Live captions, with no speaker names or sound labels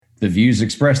The views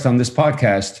expressed on this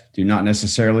podcast do not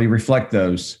necessarily reflect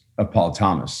those of Paul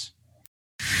Thomas.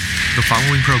 The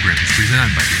following program is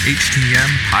presented by the HTM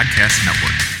Podcast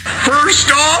Network. First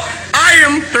off, I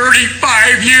am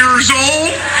 35 years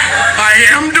old. I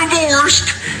am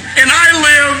divorced, and I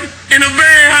live in a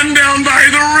van down by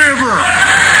the river.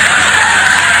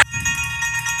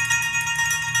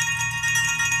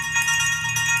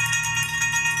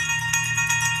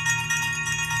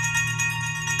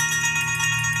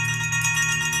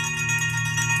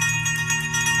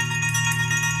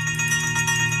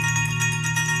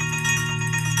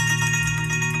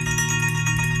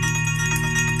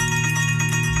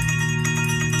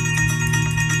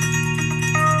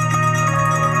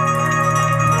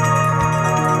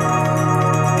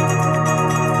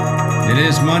 It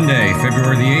is Monday,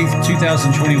 February the 8th,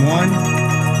 2021,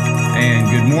 and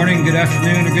good morning, good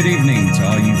afternoon, or good evening to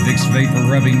all you Vicks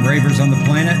vapor-rubbing ravers on the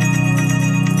planet,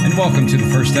 and welcome to the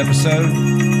first episode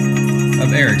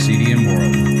of Eric's EDM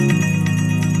World,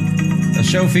 a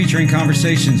show featuring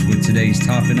conversations with today's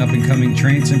top and up-and-coming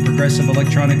trance and progressive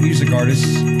electronic music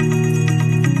artists,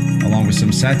 along with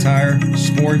some satire,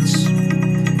 sports,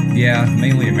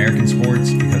 mainly American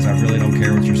sports, because I really don't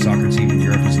care what your soccer team in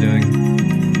Europe is doing,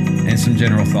 and some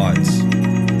general thoughts.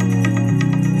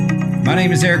 My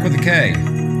name is Eric with a K,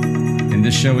 and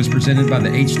this show is presented by the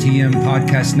HTM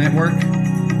Podcast Network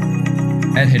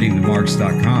at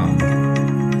hittingthemarks.com.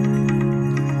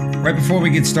 Right before we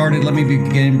get started, let me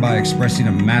begin by expressing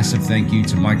a massive thank you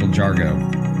to Michael Jargo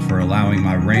for allowing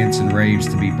my rants and raves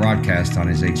to be broadcast on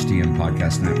his HTM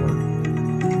Podcast Network.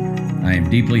 I am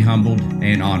deeply humbled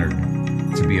and honored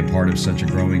to be a part of such a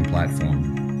growing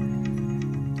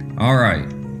platform. All right.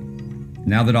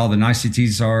 Now that all the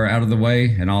niceties are out of the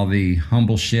way and all the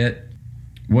humble shit,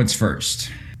 what's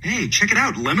first? Hey, check it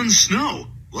out. Lemon snow.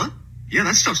 What? Yeah,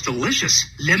 that stuff's delicious.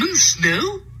 Lemon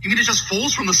snow? You mean it just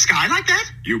falls from the sky like that?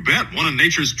 You bet. One of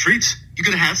nature's treats. You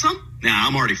gonna have some? Nah,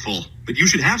 I'm already full. But you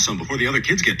should have some before the other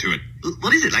kids get to it.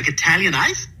 What is it, like Italian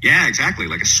ice? Yeah, exactly.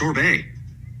 Like a sorbet.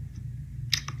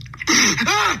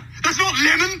 Ah! That's not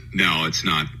lemon! No, it's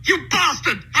not. You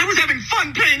bastard! I was having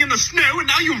fun playing in the snow, and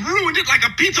now you've ruined it like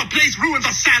a pizza place ruins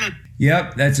a salad!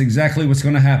 Yep, that's exactly what's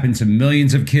going to happen to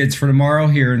millions of kids for tomorrow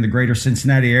here in the greater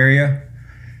Cincinnati area.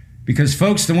 Because,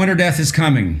 folks, the winter death is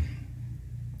coming.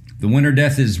 The winter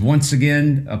death is once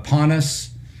again upon us.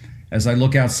 As I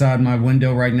look outside my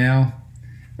window right now,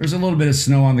 there's a little bit of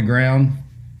snow on the ground.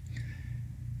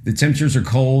 The temperatures are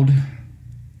cold.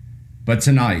 But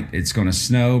tonight, it's going to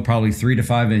snow probably 3 to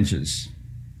 5 inches.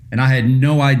 And I had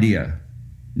no idea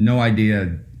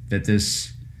that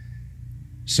this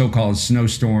so-called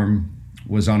snowstorm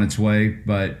was on its way.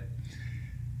 But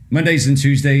Mondays and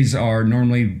Tuesdays are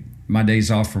normally my days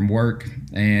off from work,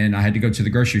 and I had to go to the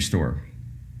grocery store.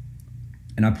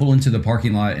 And I pull into the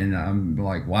parking lot, and I'm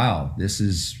like, wow, this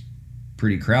is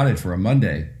pretty crowded for a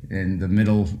Monday in the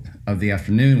middle of the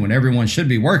afternoon when everyone should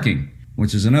be working,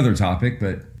 which is another topic,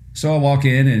 but... So I walk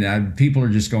in and people are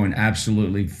just going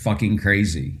absolutely fucking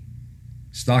crazy.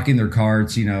 Stocking their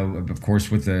carts, of course,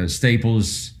 with the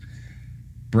staples,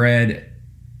 bread,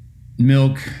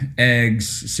 milk,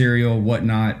 eggs, cereal,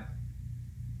 whatnot.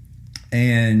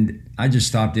 And I just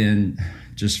stopped in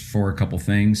just for a couple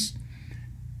things.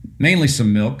 Mainly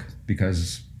some milk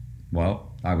because,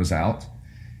 I was out.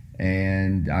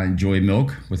 And I enjoy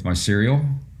milk with my cereal.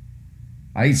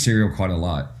 I eat cereal quite a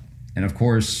lot. And of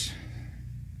course...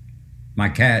 my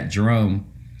cat, Jerome,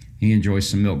 he enjoys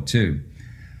some milk too.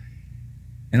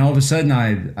 And all of a sudden,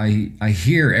 I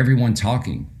hear everyone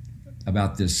talking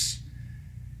about this.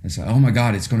 It's like, oh my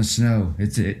God, it's going to snow.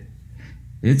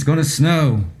 It's going to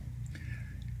snow.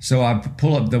 So I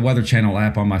pull up the Weather Channel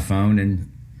app on my phone,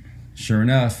 and sure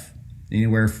enough,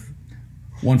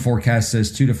 one forecast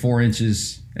says 2 to 4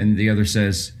 inches, and the other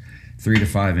says 3 to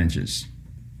 5 inches.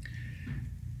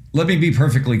 Let me be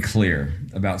perfectly clear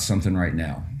about something right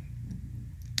now.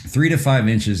 3 to 5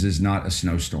 inches is not a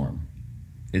snowstorm.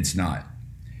 It's not.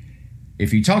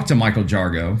 If you talk to Michael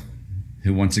Jargo,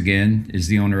 who once again is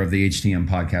the owner of the HTM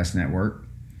Podcast Network,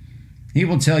 he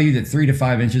will tell you that 3 to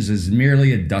 5 inches is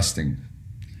merely a dusting.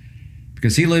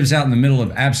 Because he lives out in the middle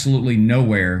of absolutely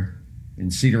nowhere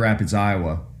in Cedar Rapids,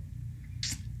 Iowa.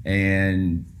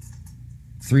 And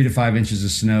 3 to 5 inches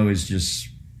of snow is just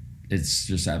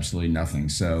absolutely nothing.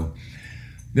 So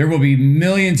there will be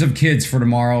millions of kids for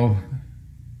tomorrow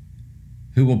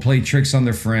who will play tricks on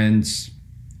their friends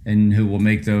and who will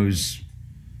make those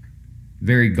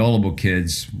very gullible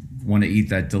kids want to eat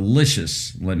that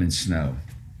delicious lemon snow.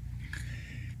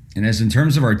 And as in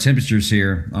terms of our temperatures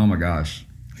here, oh my gosh.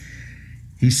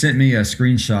 He sent me a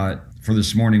screenshot for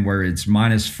this morning where it's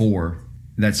 -4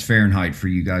 That's Fahrenheit for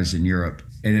you guys in Europe.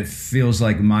 And it feels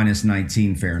like minus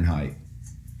 19 Fahrenheit.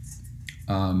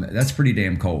 That's pretty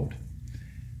damn cold.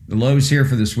 The lows here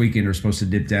for this weekend are supposed to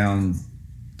dip down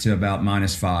to about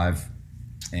minus 5.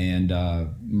 And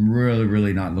I'm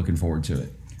really not looking forward to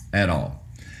it at all.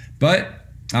 But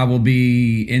I will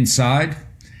be inside,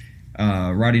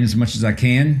 writing as much as I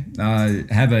can.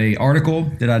 Have an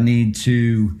article that I need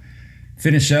to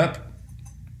finish up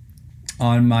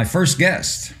on my first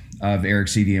guest of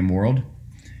Eric's EDM World.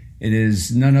 It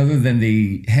is none other than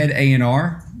the head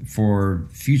A&R for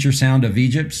Future Sound of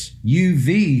Egypt's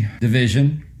UV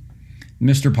division,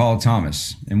 Mr. Paul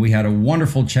Thomas. And we had a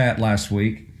wonderful chat last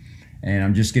week, and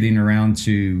I'm just getting around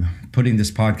to putting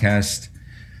this podcast,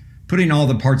 putting all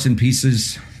the parts and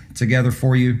pieces together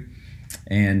for you.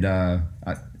 And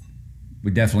we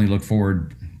definitely look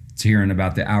forward to hearing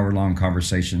about the hour-long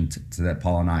conversation that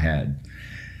Paul and I had.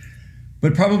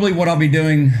 But probably what I'll be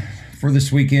doing for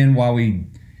this weekend while we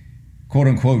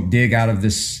quote-unquote dig out of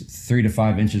this 3 to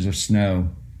 5 inches of snow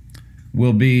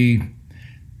will be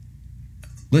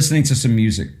listening to some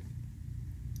music.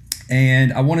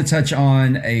 And I want to touch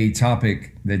on a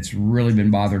topic that's really been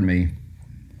bothering me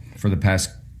for the past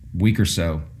week or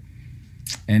so,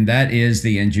 and that is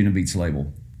the Anjunabeats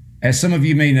label. As some of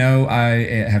you may know,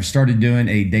 I have started doing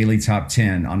a daily top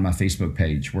 10 on my Facebook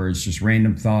page where it's just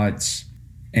random thoughts,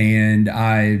 and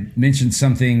I mentioned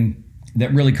something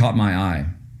that really caught my eye.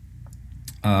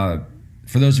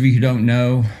 For those of you who don't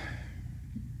know,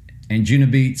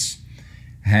 Anjunabeats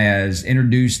has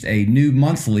introduced a new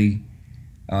monthly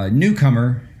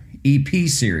newcomer EP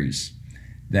series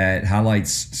that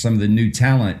highlights some of the new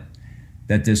talent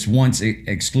that this once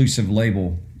exclusive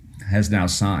label has now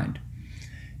signed.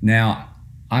 Now,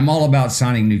 I'm all about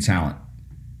signing new talent.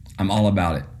 I'm all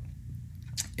about it.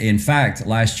 In fact,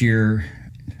 last year,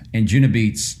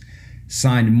 Anjunabeats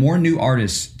signed more new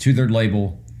artists to their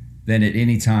label than at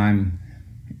any time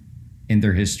in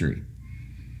their history.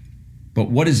 But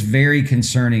what is very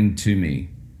concerning to me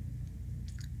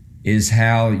is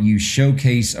how you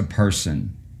showcase a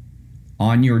person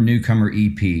on your newcomer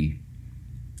EP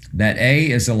that A,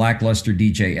 is a lackluster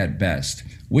DJ at best,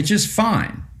 which is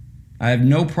fine. I have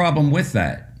no problem with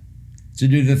that, due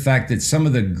to the fact that some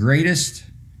of the greatest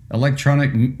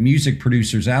electronic music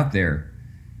producers out there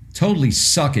totally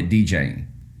suck at DJing,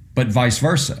 but vice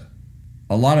versa.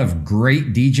 A lot of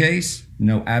great DJs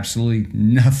know absolutely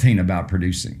nothing about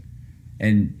producing.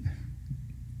 And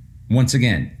once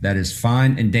again, that is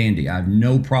fine and dandy. I have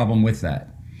no problem with that.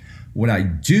 What I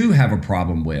do have a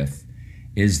problem with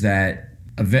is that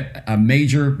a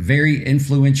major, very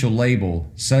influential label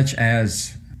such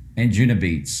as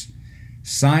Anjunabeats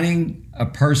signing a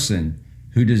person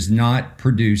who does not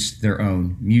produce their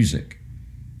own music.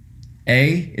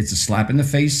 A, it's a slap in the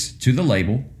face to the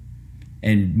label.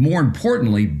 And more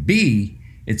importantly, B,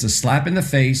 it's a slap in the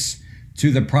face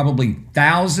to the probably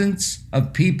thousands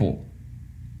of people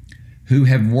who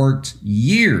have worked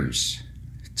years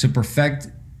to perfect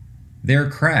their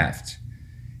craft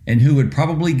and who would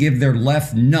probably give their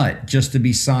left nut just to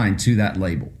be signed to that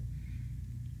label.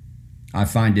 I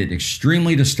find it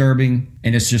extremely disturbing,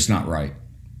 and it's just not right.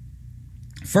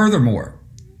 Furthermore,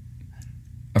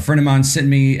 a friend of mine sent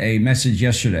me a message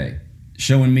yesterday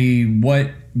showing me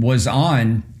what was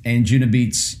on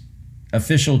Anjunabeats'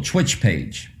 official Twitch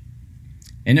page.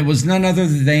 And it was none other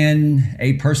than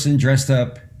a person dressed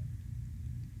up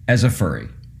as a furry.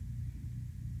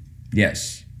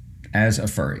 Yes, as a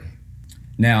furry.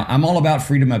 Now, I'm all about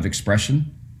freedom of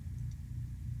expression.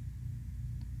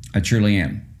 I truly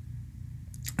am.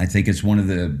 I think it's one of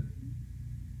the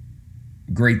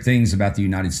great things about the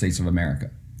United States of America.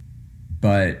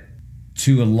 But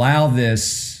to allow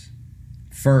this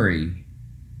furry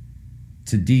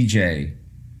to DJ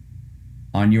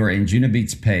on your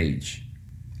Anjunabeats page,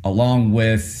 along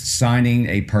with signing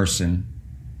a person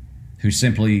who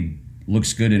simply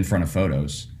looks good in front of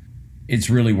photos, it's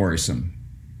really worrisome.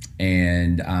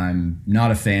 And I'm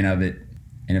not a fan of it.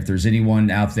 And if there's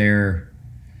anyone out there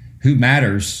who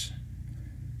matters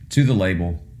to the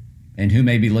label and who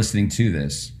may be listening to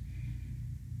this,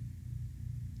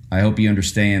 I hope you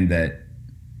understand that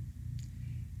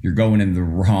you're going in the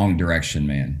wrong direction,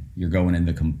 man. You're going in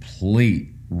the complete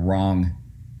wrong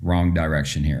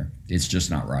direction here. It's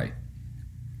just not right.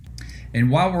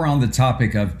 And while we're on the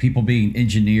topic of people being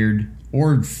engineered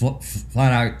or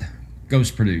flat out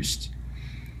ghost produced,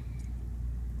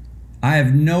 I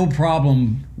have no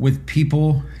problem with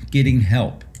people getting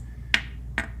help.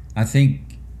 I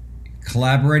think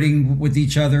collaborating with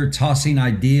each other, tossing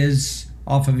ideas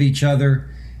off of each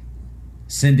other,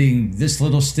 sending this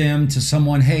little stem to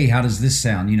someone. Hey, how does this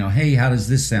sound? Hey, how does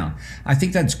this sound? I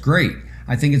think that's great.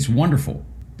 I think it's wonderful.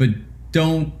 But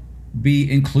don't be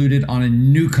included on a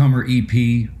newcomer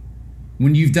EP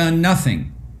when you've done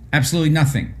nothing, absolutely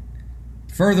nothing.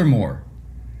 Furthermore,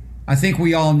 I think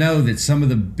we all know that some of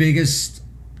the biggest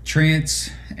trance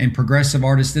and progressive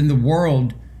artists in the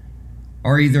world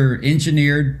are either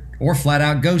engineered or flat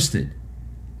out ghosted.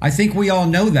 I think we all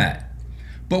know that,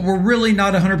 but we're really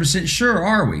not 100% sure,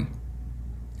 are we?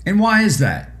 And why is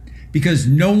that? Because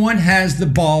no one has the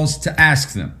balls to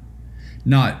ask them.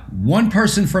 Not one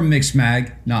person from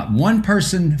Mixmag, not one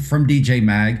person from DJ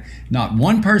Mag, not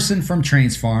one person from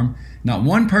Transfarm, not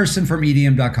one person from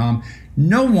EDM.com.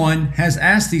 No one has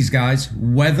asked these guys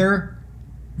whether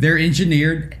they're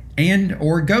engineered and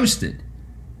or ghosted.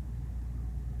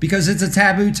 Because it's a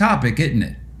taboo topic, isn't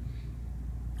it?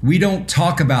 We don't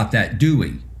talk about that, do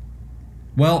we?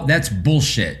 Well, that's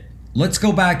bullshit. Let's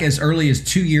go back as early as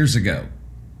 2 years ago.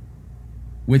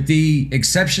 With the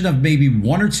exception of maybe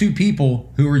one or two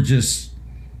people who are just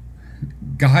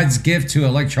God's gift to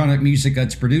electronic music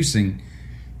that's producing,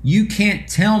 you can't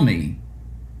tell me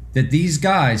that these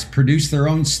guys produce their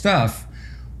own stuff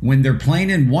when they're playing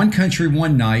in one country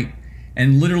one night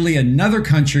and literally another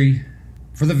country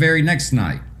for the very next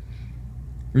night.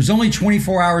 There's only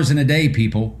 24 hours in a day,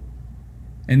 people,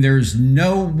 and there's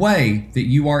no way that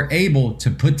you are able to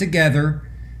put together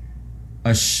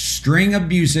a string of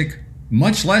music,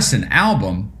 much less an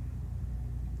album,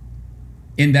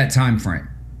 in that time frame.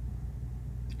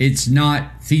 It's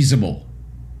not feasible.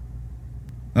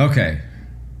 Okay.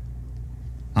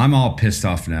 I'm all pissed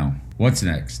off now. What's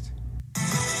next? 8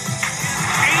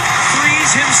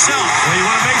 threes himself. Well, you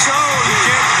want to make sure you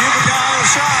can't give a guy a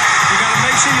shot. You got to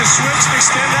make sure you switch and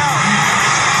extend out.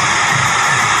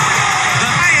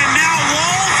 And now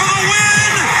Wall for the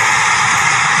win.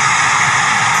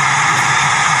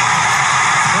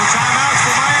 No timeouts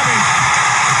for Miami.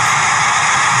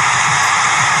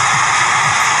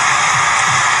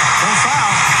 No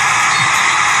foul.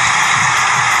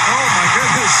 Oh my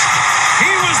goodness. He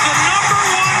was the number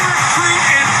 1 recruit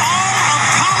in all of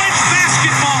college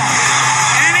basketball.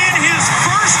 And in his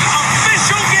first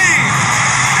official game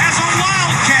as a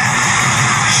Wildcat,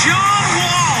 John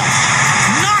Wall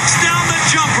knocks down the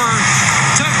jumper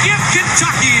to give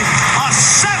Kentucky a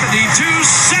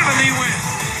 72-70 win.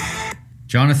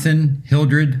 Jonathan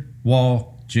Hildred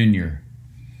Wall Jr.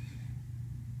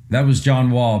 That was John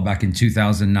Wall back in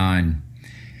 2009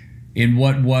 in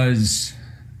what was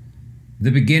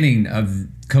the beginning of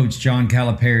Coach John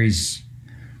Calipari's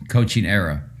coaching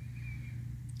era,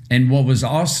 and what was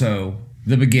also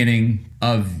the beginning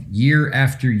of year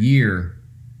after year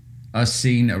us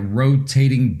seeing a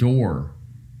rotating door,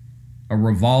 a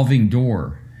revolving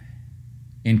door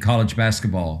in college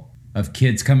basketball of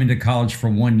kids coming to college for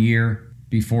 1 year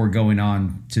before going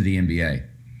on to the NBA.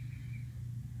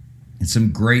 And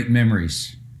some great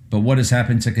memories. But what has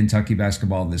happened to Kentucky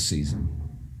basketball this season?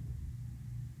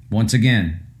 Once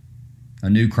again, a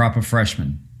new crop of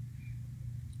freshmen.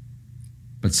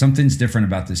 But something's different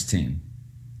about this team.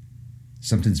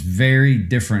 Something's very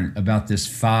different about this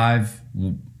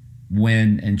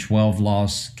 5-win and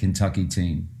 12-loss Kentucky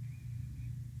team.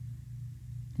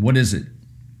 What is it?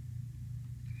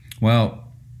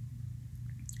 Well,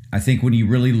 I think when you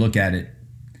really look at it,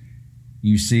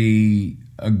 you see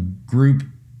a group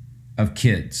of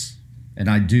kids, and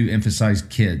I do emphasize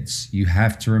kids. You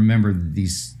have to remember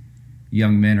these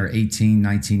young men are 18,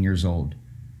 19 years old.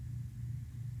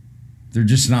 They're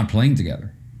just not playing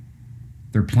together.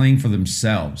 They're playing for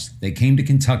themselves. They came to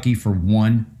Kentucky for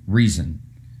one reason,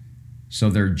 so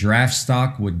their draft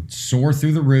stock would soar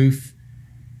through the roof,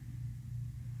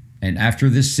 and after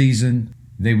this season,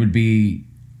 they would be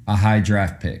a high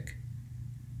draft pick.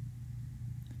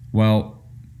 Well,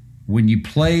 when you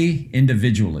play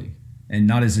individually and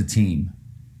not as a team,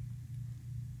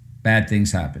 bad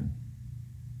things happen.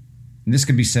 And this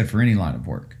could be said for any line of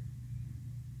work.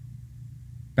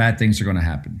 Bad things are going to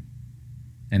happen.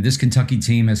 And this Kentucky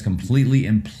team has completely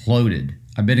imploded.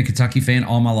 I've been a Kentucky fan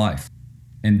all my life.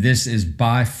 And this is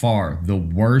by far the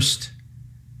worst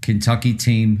Kentucky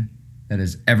team that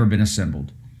has ever been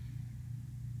assembled.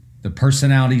 The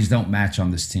personalities don't match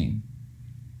on this team.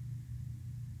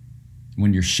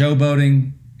 When you're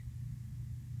showboating,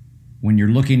 when you're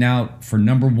looking out for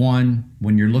number one,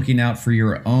 when you're looking out for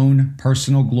your own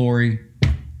personal glory,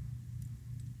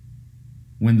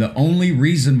 when the only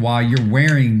reason why you're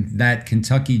wearing that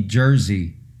Kentucky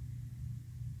jersey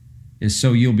is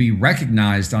so you'll be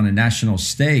recognized on a national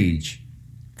stage,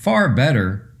 far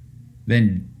better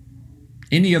than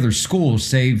any other school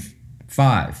save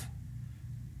 5.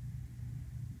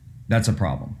 that's a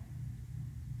problem.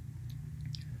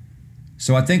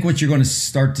 So I think what you're going to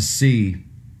start to see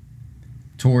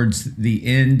towards the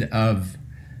end of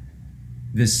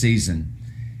this season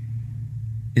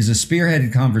is a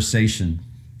spearheaded conversation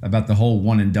about the whole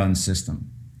one and done system,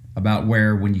 about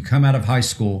where when you come out of high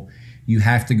school, you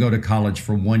have to go to college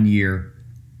for 1 year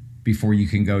before you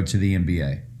can go to the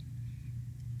NBA.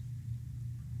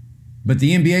 But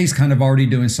the NBA is kind of already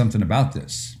doing something about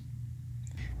this.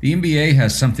 The NBA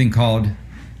has something called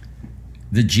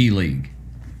the G League.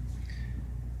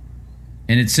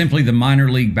 And it's simply the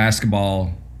minor league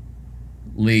basketball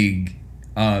league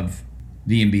of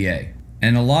the NBA.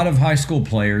 And a lot of high school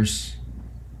players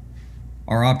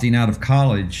are opting out of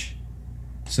college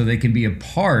so they can be a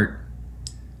part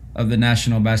of the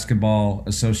National Basketball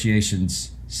Association's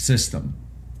system.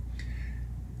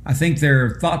 I think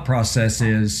their thought process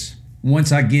is,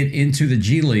 once I get into the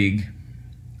G League,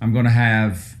 I'm going to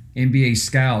have NBA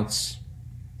scouts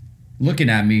looking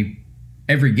at me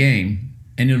every game,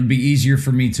 and it'll be easier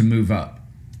for me to move up.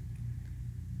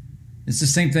 It's the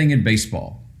same thing in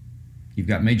baseball. You've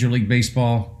got Major League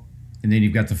Baseball, and then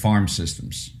you've got the farm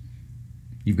systems.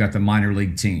 You've got the minor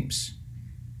league teams.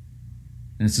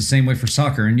 And it's the same way for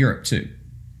soccer in Europe too.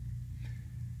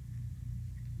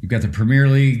 You've got the Premier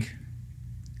League,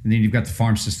 and then you've got the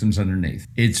farm systems underneath.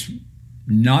 It's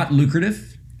not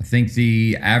lucrative. I think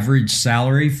the average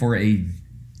salary for a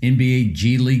NBA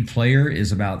G League player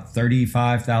is about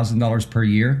 $35,000 per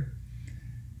year.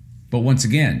 But once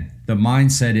again, the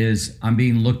mindset is I'm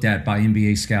being looked at by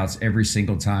NBA scouts every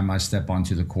single time I step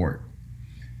onto the court.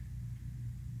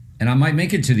 And I might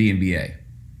make it to the NBA.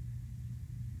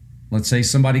 Let's say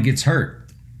somebody gets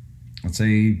hurt. Let's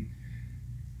say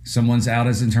someone's out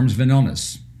as in terms of an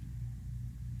illness.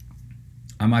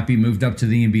 I might be moved up to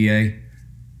the NBA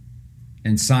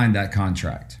and sign that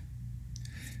contract.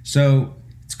 So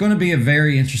it's going to be a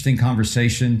very interesting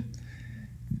conversation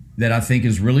that I think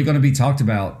is really going to be talked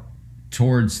about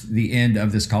towards the end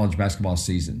of this college basketball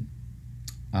season.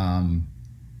 And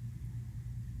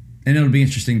it'll be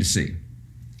interesting to see.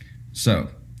 So,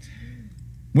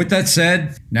 with that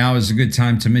said, now is a good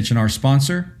time to mention our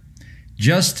sponsor,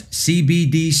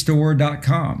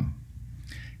 JustCBDStore.com.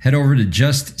 Head over to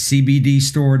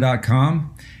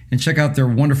JustCBDStore.com and check out their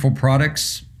wonderful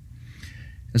products,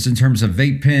 as in terms of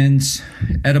vape pens,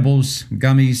 edibles,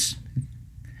 gummies,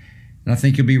 and I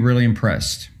think you'll be really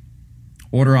impressed.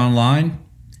 Order online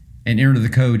and enter the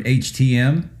code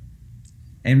HTM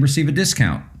and receive a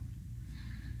discount.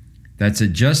 That's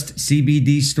at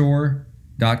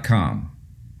JustCBDStore.com.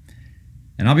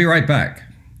 And I'll be right back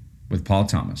with Paul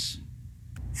Thomas.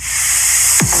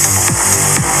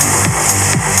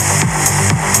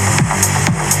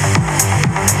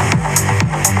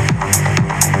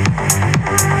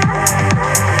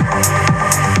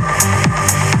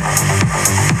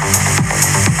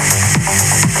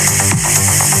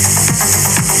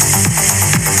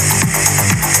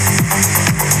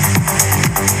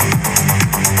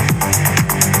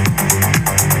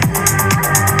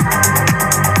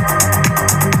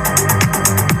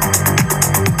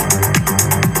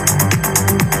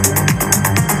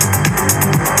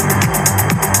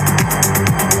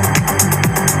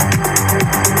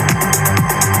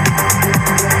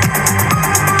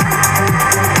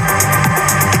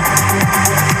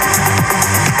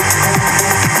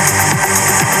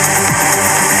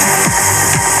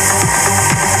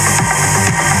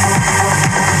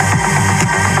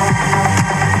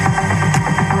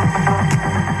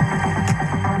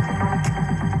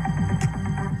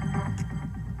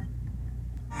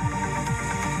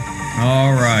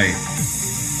 All right.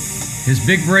 His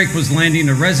big break was landing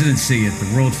a residency at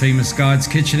the world-famous God's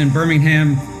Kitchen in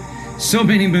Birmingham so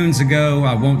many moons ago.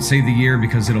 I won't say the year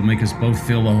because it'll make us both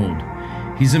feel old.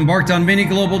 He's embarked on many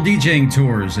global DJing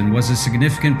tours and was a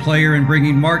significant player in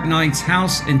bringing Mark Knight's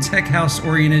house and tech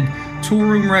house-oriented Tool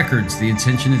Room Records the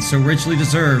attention it so richly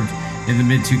deserved in the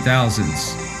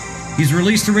mid-2000s. He's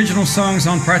released original songs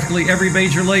on practically every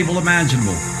major label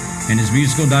imaginable, and his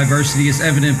musical diversity is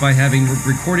evident by having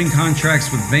recording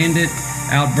contracts with Bandit,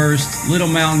 Outburst, Little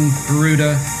Mountain,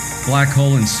 Garuda, Black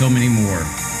Hole, and so many more.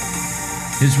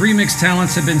 His remix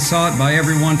talents have been sought by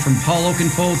everyone from Paul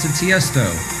Oakenfold to Tiesto,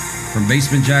 from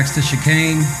Basement Jaxx to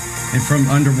Chicane, and from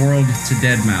Underworld to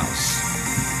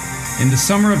Deadmau5. In the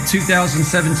summer of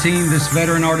 2017, this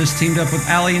veteran artist teamed up with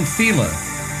Aly and Fila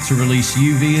to release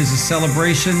UV as a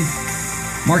celebration,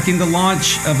 marking the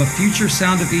launch of a future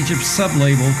Sound of Egypt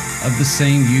sub-label of the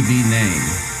same UV name.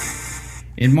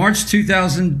 In March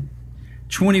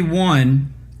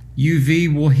 2021,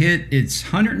 UV will hit its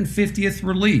 150th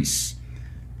release,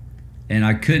 and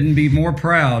I couldn't be more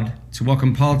proud to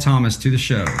welcome Paul Thomas to the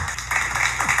show.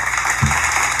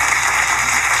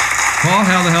 Paul,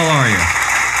 how the hell are you?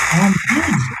 I'm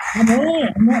good. I'm all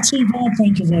right. I'm not too bad,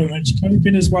 thank you very much.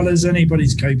 Coping as well as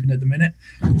anybody's coping at the minute.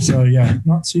 So, yeah,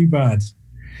 not too bad.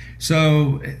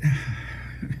 So,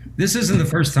 this isn't the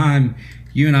first time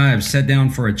you and I have sat down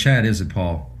for a chat, is it,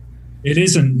 Paul? It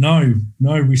isn't, no.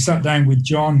 We sat down with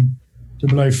John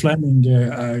W.O. Fleming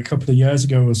a couple of years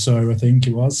ago or so, I think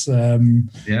it was.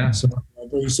 Yeah. So, but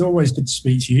it's always good to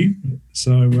speak to you.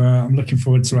 So, I'm looking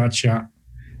forward to our chat.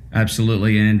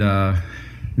 Absolutely, and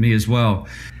me as well.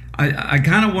 I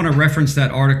kind of want to reference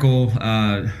that article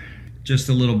just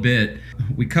a little bit.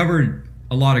 We covered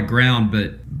a lot of ground,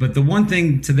 but the one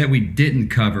thing that we didn't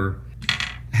cover,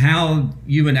 how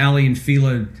you and Ali and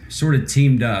Fila sort of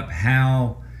teamed up,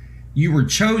 how you were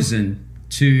chosen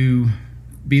to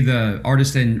be the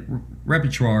artist and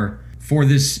repertoire for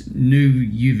this new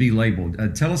UV label.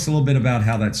 Tell us a little bit about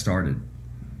how that started.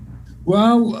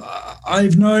 Well,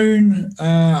 I've known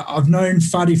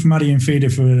Fadi from Maddie and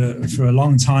Fida for a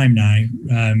long time now.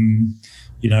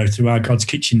 Through our God's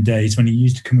Kitchen days when he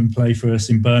used to come and play for us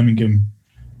in Birmingham,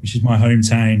 which is my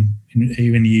hometown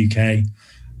here in the UK.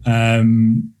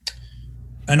 And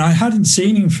I hadn't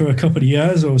seen him for a couple of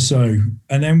years or so.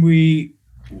 And then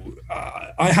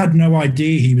I had no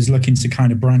idea he was looking to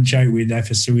kind of branch out with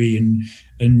FSOE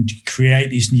and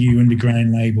create this new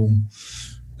underground label.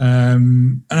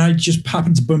 And I just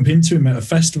happened to bump into him at a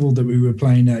festival that we were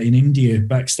playing at in India,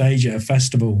 backstage at a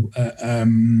festival,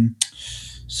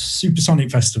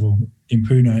 Supersonic Festival in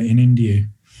Pune in India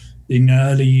in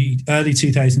early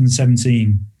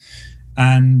 2017.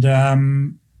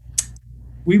 And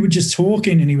we were just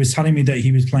talking, and he was telling me that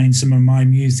he was playing some of my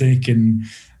music, and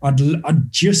I'd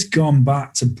just gone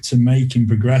back to making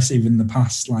progressive in the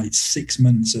past 6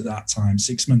 months at that time,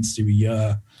 6 months to a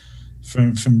year.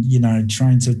 From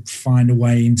trying to find a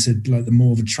way into the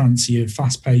more of a trancey,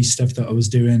 fast-paced stuff that I was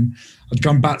doing. I'd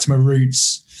gone back to my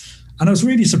roots, and I was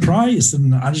really surprised.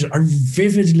 And I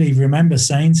vividly remember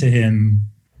saying to him,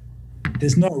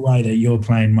 "There's no way that you're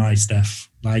playing my stuff.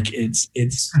 It's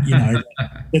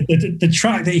the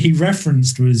track that he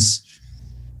referenced was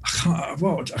I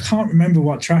can't remember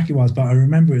what track it was, but I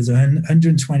remember it was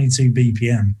 122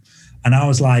 BPM." And I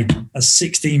was like a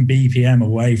 16 BPM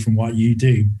away from what you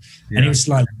do. Yeah. And he was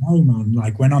like, no, man,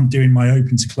 when I'm doing my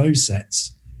open to close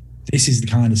sets, this is the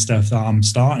kind of stuff that I'm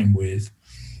starting with.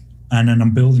 And then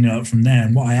I'm building it up from there.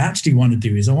 And what I actually want to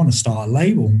do is I want to start a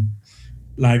label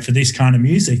for this kind of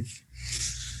music.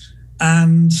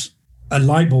 And a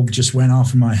light bulb just went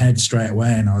off in my head straight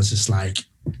away. And I was just like,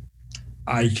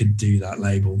 I could do that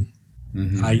label.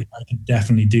 Mm-hmm. I could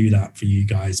definitely do that for you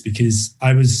guys, because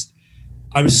I was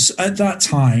at that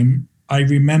time, I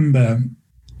remember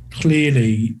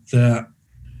clearly that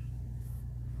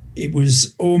it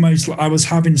was almost like I was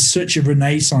having such a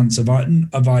renaissance of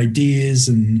ideas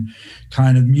and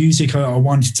kind of music I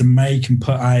wanted to make and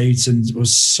put out, and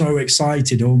was so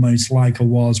excited, almost like I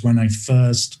was when I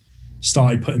first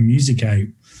started putting music out,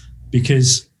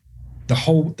 because the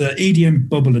EDM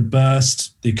bubble had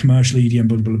burst, the commercial EDM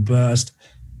bubble had burst.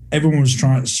 Everyone was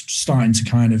starting to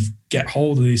kind of get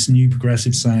hold of this new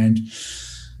progressive sound.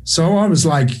 So I was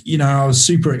I was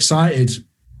super excited.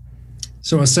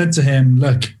 So I said to him,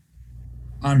 look,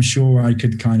 I'm sure I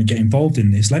could kind of get involved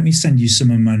in this. Let me send you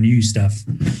some of my new stuff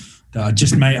that I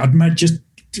just made. I'd just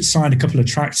signed a couple of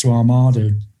tracks to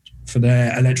Armada for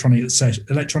their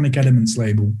Electronic Elements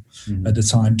label at the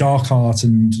time, Dark Heart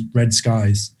and Red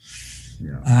Skies.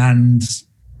 Yeah. And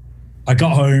I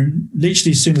got home,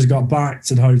 literally as soon as I got back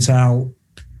to the hotel,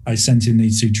 I sent him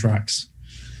these 2 tracks,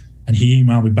 and he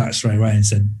emailed me back straight away and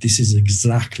said, this is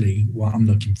exactly what I'm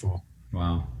looking for.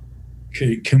 Wow.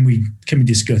 Can we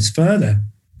discuss further?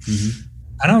 Mm-hmm.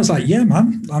 And I was like, yeah,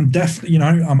 man, I'm definitely,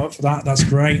 I'm up for that. That's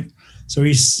great. So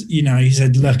he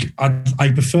said, look,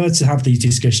 I prefer to have these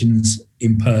discussions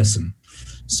in person.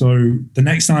 So the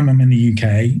next time I'm in the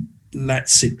UK,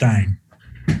 let's sit down.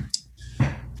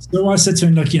 So I said to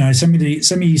him, look, send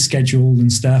me your schedule and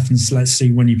stuff, and let's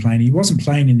see when you're playing. He wasn't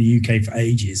playing in the UK for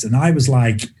ages, and I was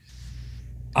like,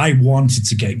 I wanted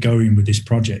to get going with this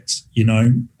project.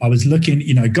 I was looking,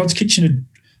 God's Kitchen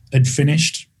had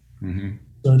finished, mm-hmm.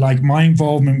 So my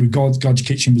involvement with God's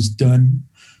Kitchen was done.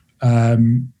 I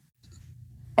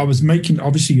was making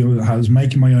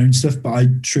my own stuff, but I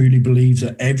truly believe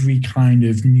that every kind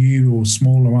of new or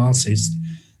smaller artist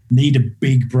need a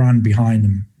big brand behind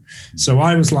them. So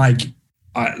I was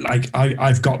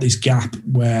I've got this gap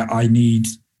where I need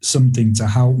something to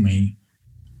help me.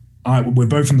 We're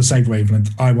both on the same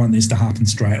wavelength. I want this to happen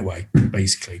straight away,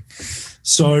 basically.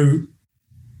 So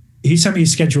he sent me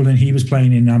his schedule, and he was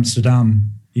playing in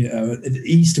Amsterdam, at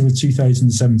Easter of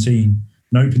 2017,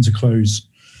 an open to close.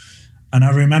 And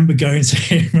I remember going to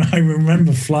him. I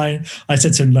remember flying. I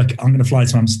said to him, "Look, I'm going to fly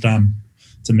to Amsterdam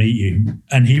to meet you."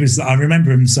 And he was. I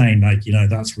remember him saying, like,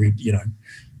 that's really,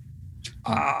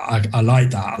 I like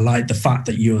that. I like the fact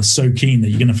that you're so keen that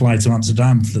you're going to fly to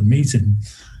Amsterdam for the meeting.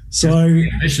 So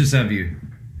ambitious of you.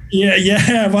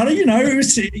 Yeah. Well,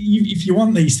 if you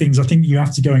want these things, I think you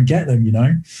have to go and get them.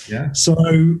 Yeah.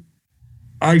 So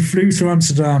I flew to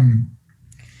Amsterdam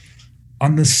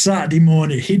on the Saturday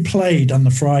morning. He'd played on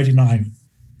the Friday night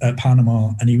at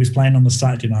Panama, and he was playing on the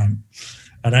Saturday night.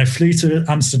 And I flew to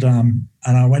Amsterdam,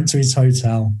 and I went to his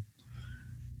hotel.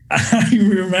 I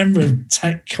remember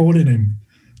calling him,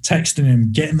 texting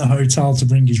him, getting the hotel to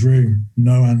bring his room.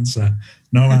 No answer.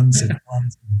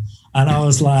 And I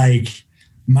was like,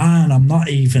 man,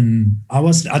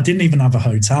 I didn't even have a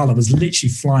hotel. I was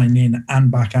literally flying in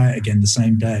and back out again the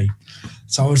same day.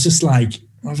 So I was just like,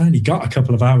 I've only got a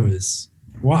couple of hours.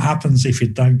 What happens if you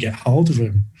don't get hold of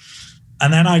him?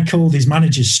 And then I called his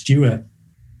manager, Stuart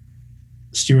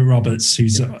Roberts,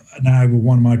 who's now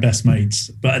one of my best mates.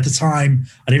 But at the time,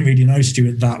 I didn't really know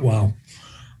Stuart that well.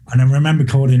 And I remember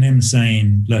calling him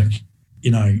saying, look,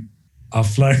 I've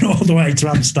flown all the way to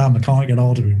Amsterdam. I can't get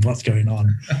hold of him. What's going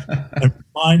on? And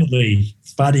finally,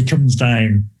 Faddy comes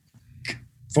down,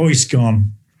 voice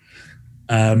gone,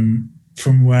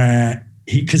 from where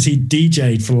because he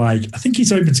DJ'd for I think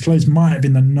his open to close might have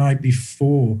been the night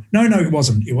before. No, it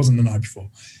wasn't. It wasn't the night before.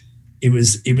 It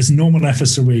was normal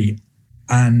FSOE,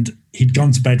 and he'd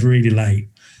gone to bed really late.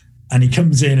 And he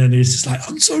comes in and he's just like,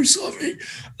 I'm so sorry.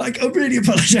 I really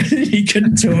apologize. He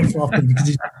couldn't talk properly because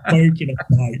he's smoking at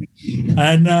night.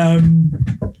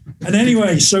 And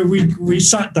anyway, so we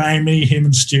sat down, me, him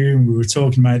and Stu, and we were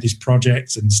talking about this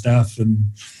project and stuff.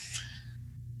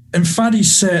 And Faddy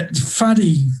said,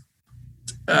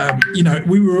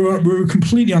 we were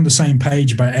completely on the same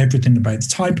page about everything, about the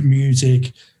type of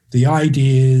music, the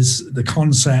ideas, the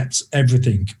concepts,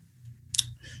 everything.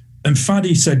 And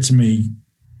Faddy said to me,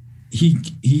 he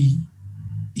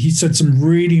said some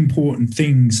really important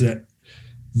things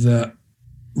that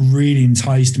really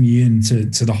enticed me into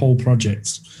the whole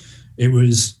project. It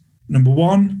was, number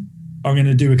one, I'm going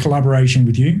to do a collaboration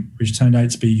with you, which turned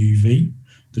out to be UV,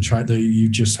 the track that you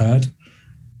just heard.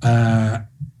 I'm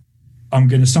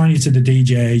going to sign you to the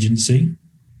DJ agency,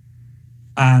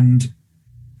 and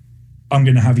I'm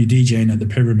going to have you DJing at the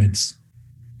pyramids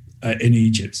in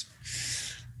Egypt.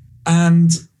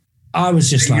 And I was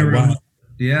just like, wow.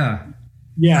 Yeah.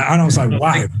 Yeah. And I was like,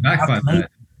 wow. Back by that.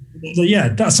 Yeah,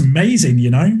 that's amazing,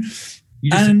 You just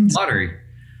hit lottery.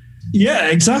 Yeah,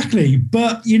 exactly.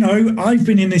 But, I've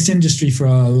been in this industry for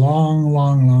a long,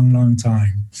 long, long, long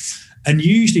time. And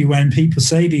usually when people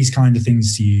say these kind of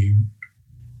things to you,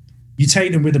 you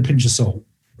take them with a pinch of salt,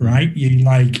 right? You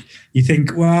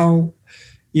think, well,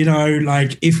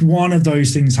 if one of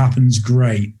those things happens,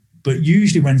 great. But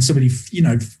usually when somebody,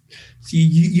 you're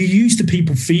used to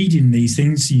people feeding these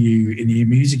things to you in the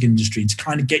music industry to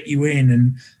kind of get you in,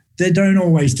 and they don't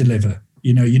always deliver.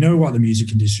 You know what the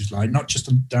music industry is like, not just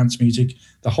the dance music,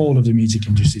 the whole of the music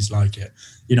industry is like it.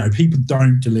 People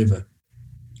don't deliver.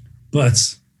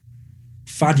 But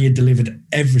Faddy had delivered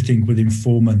everything within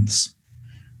 4 months.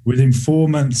 Within 4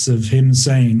 months of him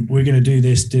saying, we're going to do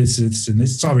this, and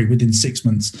this. Sorry, within 6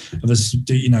 months of us,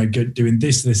 doing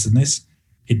this, and this,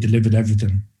 he delivered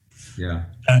everything. Yeah.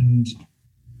 And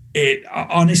it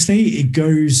honestly, it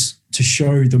goes to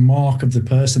show the mark of the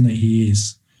person that he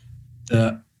is,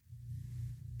 that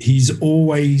he's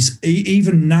always,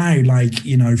 even now,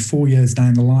 4 years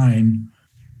down the line,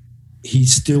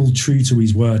 he's still true to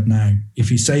his word now. If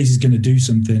he says he's going to do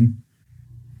something,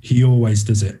 he always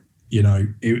does it.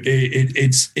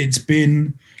 It's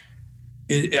been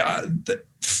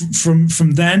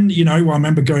from then, I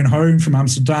remember going home from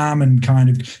Amsterdam and kind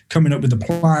of coming up with the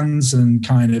plans, and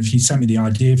kind of he sent me the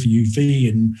idea for UV,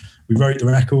 and we wrote the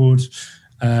record,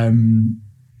 and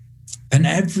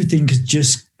everything has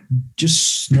just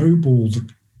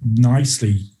snowballed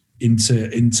nicely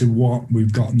into what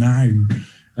we've got now.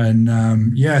 And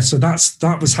so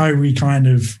that was how we kind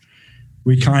of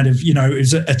it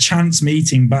was a chance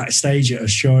meeting backstage at a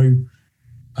show,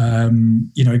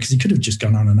 because he could have just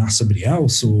gone on and asked somebody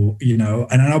else, or and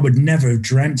I would never have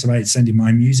dreamt about sending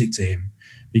my music to him,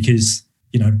 because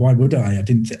why would I? I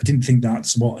didn't think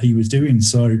that's what he was doing.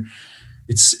 So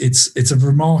it's a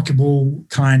remarkable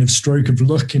kind of stroke of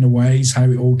luck in a way, is how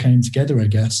it all came together, I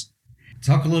guess.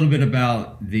 Talk a little bit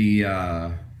about the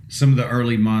some of the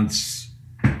early months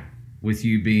with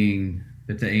you being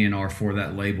at the A&R for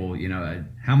that label.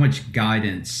 How much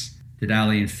guidance did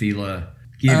Ali and Fila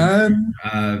give? Or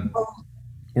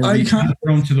were I you kind of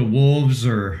thrown to the wolves,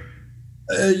 or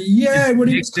yeah. Well,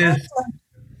 it was kind of like,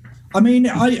 I mean,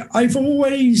 I've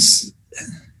always.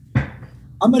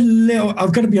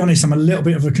 I've got to be honest, I'm a little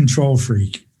bit of a control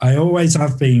freak. I always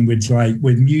have been with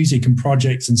music and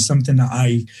projects and something that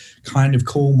I kind of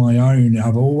call my own.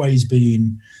 I've always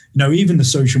been, even the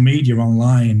social media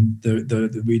online,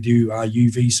 the we do our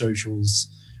UV socials,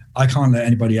 I can't let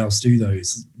anybody else do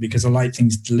those because I like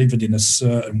things delivered in a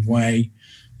certain way.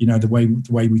 The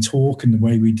way we talk and the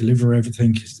way we deliver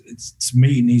everything, to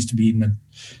me, it needs to be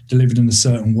delivered in a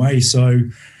certain way. So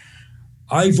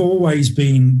I've always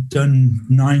been done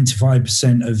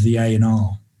 95% of the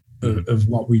A&R of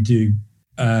what we do.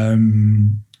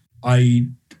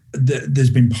 There's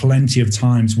been plenty of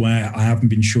times where I haven't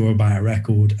been sure about a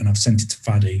record and I've sent it to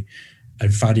Faddy,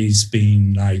 and Faddy's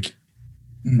been like,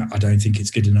 I don't think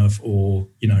it's good enough, or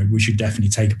we should definitely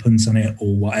take a punt on it,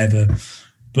 or whatever.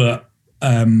 But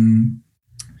from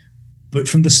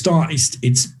the start,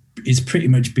 it's pretty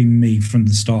much been me from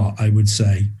the start, I would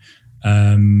say.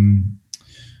 I'm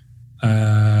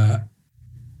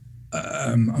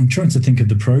trying to think of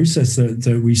the process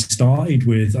that we started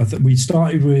with. I thought we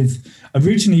started with,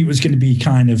 originally it was going to be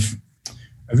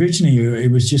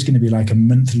it was just going to be like a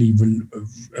monthly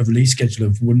release schedule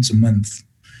of once a month.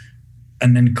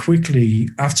 And then quickly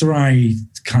after we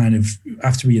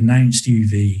announced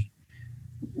UV,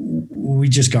 we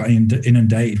just got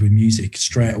inundated with music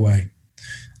straight away.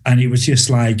 And it was just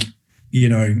like,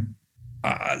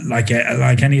 like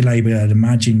any label, I'd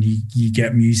imagine you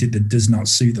get music that does not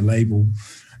suit the label.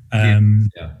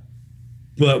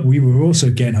 But we were also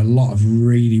getting a lot of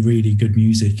really, really good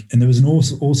music. And there was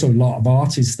also a lot of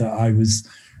artists that I was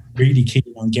really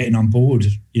keen on getting on board,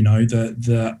 a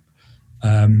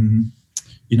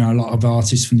lot of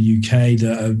artists from the UK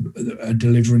that are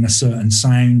delivering a certain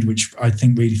sound, which I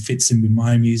think really fits in with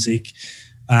my music.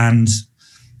 And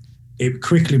it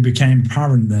quickly became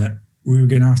apparent that we were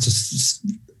going to have to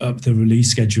up the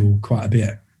release schedule quite a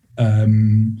bit.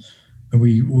 And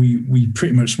we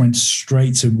pretty much went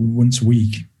straight to once a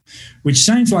week, which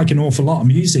sounds like an awful lot of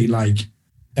music,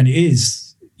 and it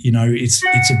is, it's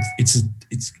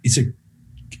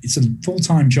a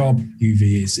full-time job.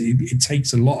 UV is. It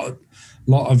takes a lot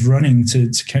of running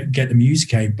to get the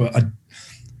music out, but I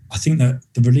think that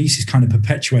the releases kind of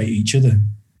perpetuate each other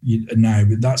now.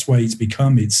 But that's why it's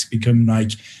become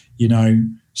like,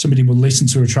 somebody will listen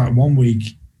to a track one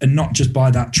week and not just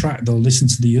buy that track, they'll listen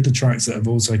to the other tracks that have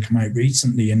also come out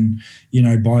recently and,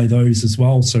 buy those as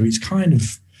well. So it's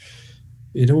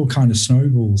it all kind of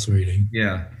snowballs, really.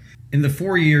 Yeah. In the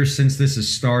 4 years since this has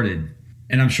started,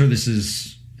 and I'm sure this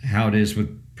is how it is with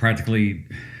practically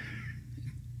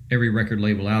every record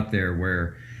label out there,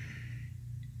 where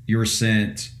you're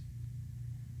sent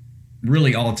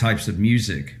really all types of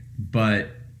music, but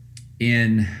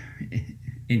in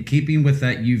keeping with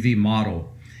that UV model,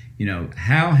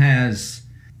 how has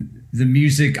the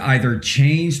music either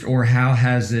changed or how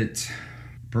has it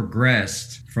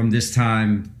progressed from this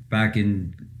time back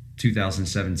in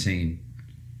 2017?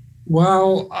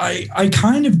 Well, I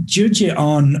kind of judge it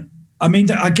on, I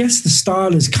guess the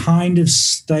style has kind of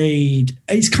stayed,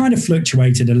 it's kind of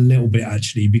fluctuated a little bit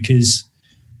actually, because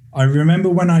I remember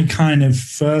when I kind of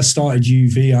first started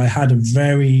UV, I had a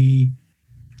very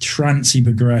trancey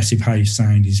progressive house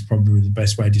sound is probably the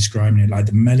best way of describing it. Like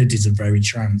the melodies are very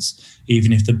trance,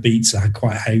 even if the beats are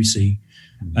quite housey.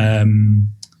 And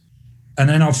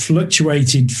then I've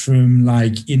fluctuated from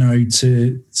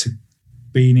to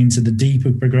being into the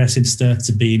deeper progressive stuff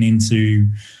to being into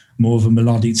more of a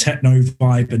melodic techno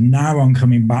vibe. And now I'm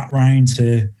coming back round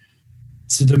to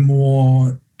the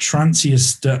more trancier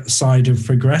side of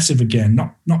progressive again,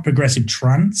 not progressive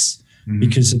trance.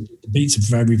 Because the beats are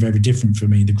very, very different for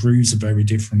me. The grooves are very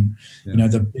different. Yeah.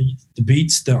 The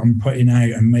beats that I'm putting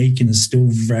out and making are still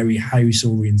very house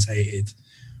orientated,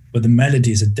 but the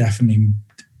melodies are definitely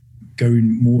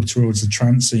going more towards the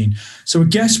trance scene. So I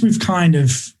guess we've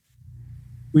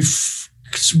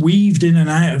weaved in and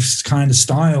out of kind of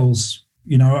styles.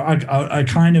 I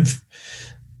kind of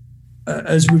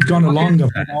as we've gone along,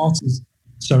 I've been artists.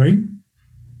 Sorry,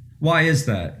 why is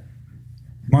that?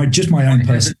 My own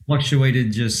person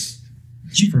fluctuated just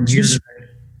from here to there.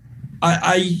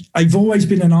 I've always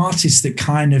been an artist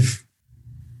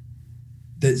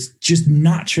that's just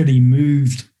naturally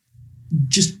moved.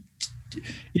 Just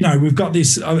we've got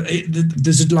this.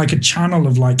 There's like a channel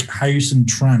of like house and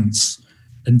trance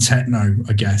and techno,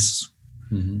 I guess.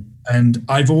 And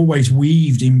I've always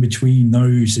weaved in between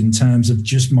those in terms of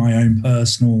just my own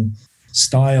personal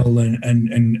style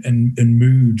and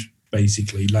mood.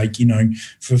 basically. Like, you know,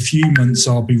 for a few months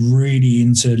I'll be really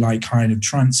into like kind of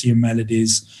trancey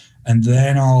melodies, and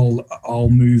then I'll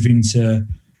move into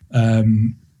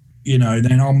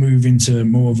then I'll move into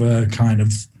more of a kind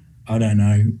of, I don't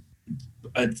know,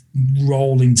 a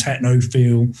rolling techno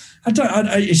feel.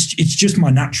 It's just my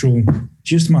natural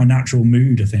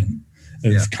mood, I think,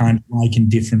 of kind of liking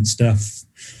different stuff.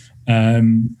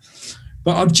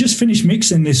 But I've just finished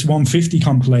mixing this 150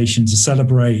 compilation to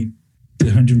celebrate the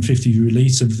 150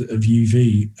 release of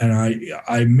UV, and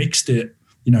I mixed it.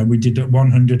 You know, we did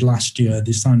 100 last year.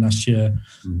 This time last year,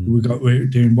 we're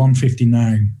doing 150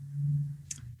 now.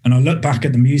 And I look back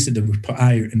at the music that we've put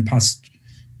out in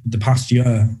the past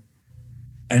year,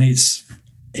 and it's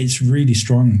really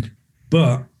strong.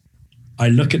 But I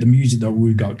look at the music that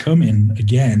we've got coming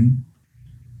again,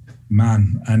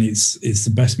 man, and it's the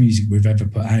best music we've ever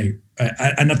put out.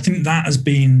 And I think that has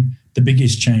been the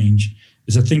biggest change.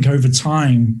 Is I think over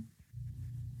time,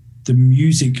 the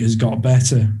music has got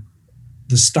better,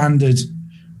 the standard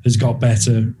has got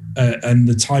better, and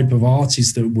the type of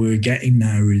artist that we're getting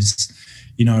now is,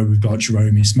 you know, we've got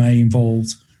Jerome Ismay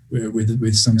involved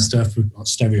with some stuff. We've got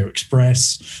Stereo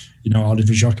Express, you know,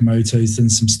 Oliver Giacomoto's done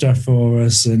some stuff for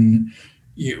us, and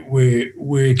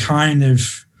we're kind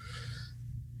of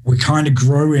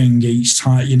growing each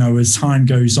time. You know, as time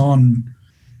goes on,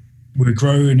 we're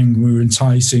growing and we're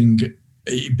enticing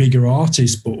bigger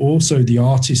artists, but also the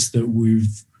artists that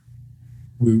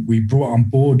we brought on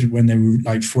board when they were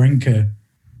like Franca,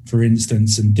 for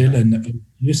instance, and Dylan.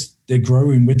 Just they're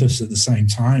growing with us at the same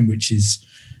time, which is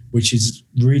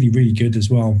really, really good as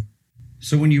well.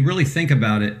 So when you really think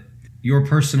about it, your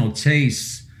personal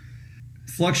tastes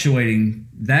fluctuating,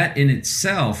 that in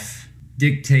itself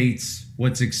dictates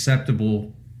what's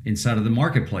acceptable inside of the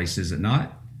marketplace, is it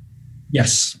not?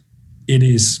 Yes, it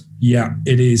is. Yeah,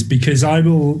 it is, because I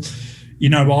will, you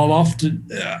know, I'll often,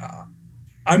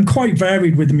 I'm quite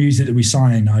varied with the music that we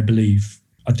sign, I believe.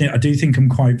 I do think I'm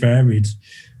quite varied,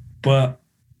 but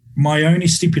my only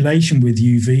stipulation with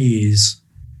UV is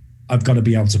I've got to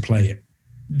be able to play it.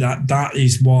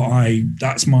 That's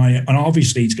my, and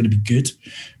obviously it's going to be good,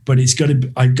 but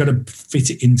I've got to fit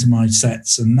it into my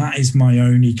sets. And that is my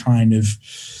only kind of,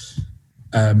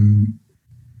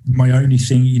 my only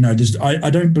thing, you know, I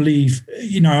don't believe,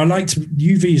 you know,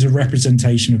 UV is a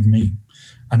representation of me.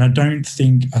 And I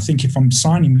think if I'm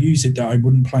signing music that I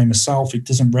wouldn't play myself, it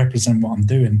doesn't represent what I'm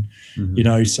doing, you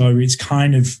know, so it's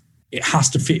kind of, it has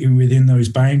to fit in within those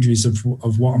boundaries of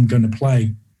what I'm going to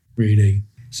play, really.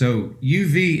 So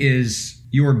UV is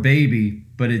your baby,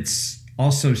 but it's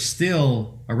also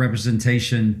still a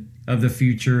representation of the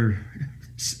future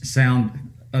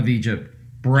sound of Egypt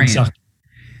brand. Exactly.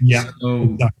 Yeah.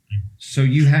 So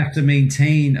you have to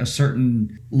maintain a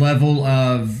certain level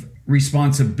of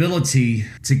responsibility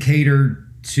to cater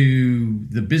to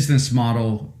the business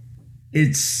model.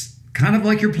 It's kind of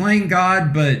like you're playing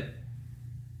God, but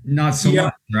not so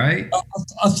much, right?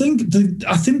 I think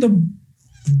the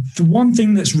one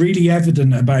thing that's really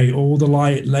evident about all the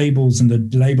labels and the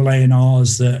label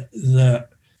A&Rs that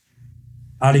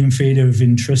Ali and Fida have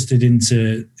entrusted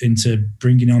into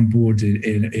bringing on board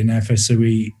in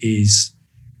FSOE is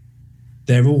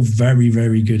they're all very,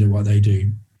 very good at what they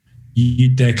do.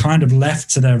 They're kind of left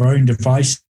to their own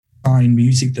device, sign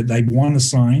music that they want to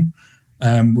sign,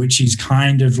 which is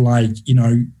kind of like, you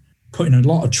know, putting a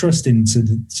lot of trust into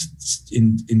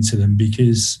them,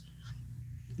 because,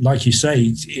 like you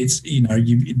say, it's you know,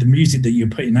 the music that you're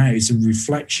putting out is a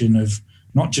reflection of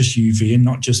not just UV and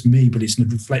not just me, but it's a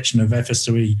reflection of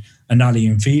FSOE and Ali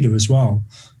and Fida as well.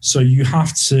 So you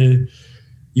have to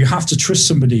trust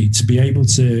somebody to be able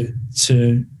to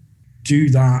do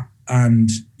that and,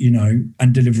 you know,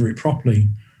 and deliver it properly.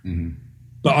 Mm-hmm.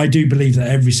 But I do believe that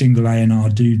every single A&R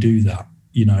do that.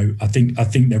 You know, I think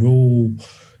they're all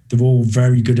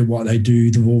very good at what they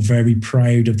do. They're all very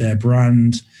proud of their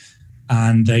brand,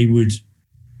 and they would,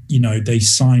 you know, they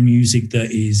sign music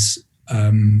that is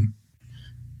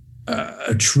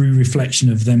a true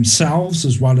reflection of themselves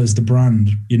as well as the brand.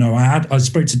 You know, I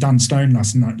spoke to Dan Stone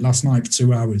last night for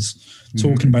 2 hours,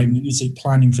 talking about music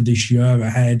planning for this year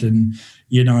ahead, and,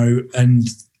 you know, and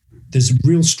there's a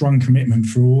real strong commitment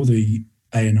for all the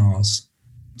A&Rs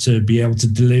to be able to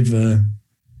deliver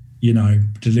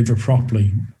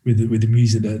properly with the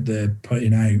music that they're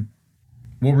putting out.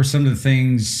 What were some of the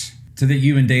things that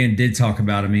you and Dan did talk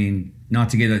about? I mean, not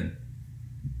to get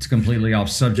it's completely off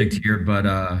subject here, but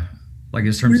like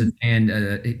in terms of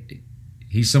Dan,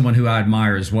 he's someone who I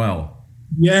admire as well.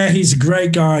 Yeah, he's a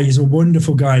great guy. He's a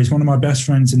wonderful guy. He's one of my best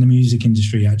friends in the music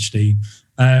industry, actually.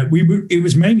 It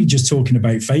was mainly just talking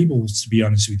about Fables, to be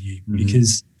honest with you,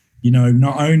 because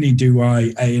not only do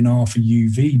I A&R for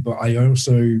UV, but I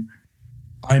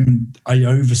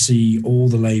oversee all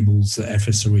the labels at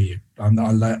FSOE.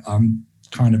 I'm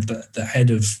kind of the head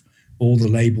of all the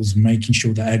labels, making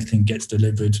sure that everything gets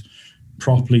delivered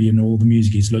properly and all the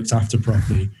music is looked after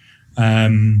properly.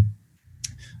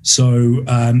 So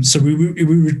we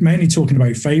were mainly talking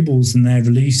about Fables and their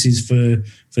releases for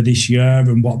this year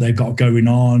and what they've got going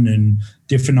on and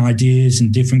different ideas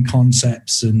and different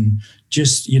concepts, and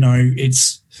just,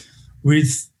 it's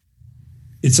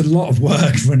a lot of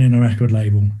work running a record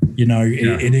label.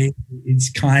 It's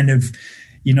kind of,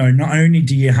 not only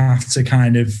do you have to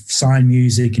kind of sign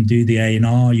music and do the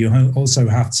A&R, you also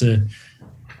have to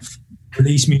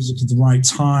release music at the right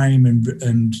time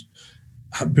and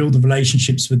build the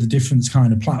relationships with the different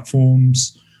kind of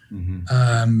platforms,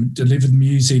 deliver the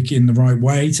music in the right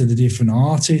way to the different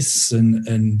artists, and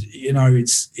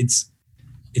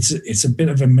it's a bit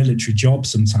of a military job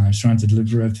sometimes trying to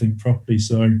deliver everything properly.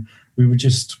 So we were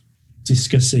just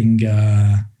discussing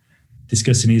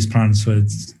his plans for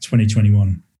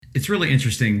 2021. It's really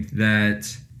interesting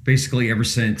that basically ever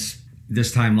since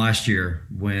this time last year,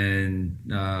 when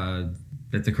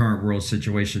that the current world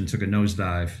situation took a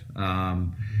nosedive,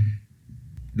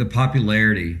 the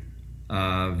popularity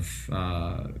of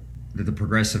the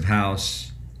progressive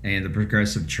house and the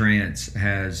progressive trance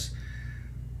has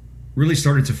really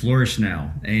started to flourish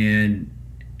now. And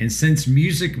since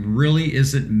music really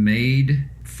isn't made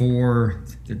for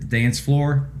the dance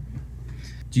floor,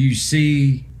 do you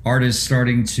see artists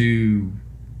starting to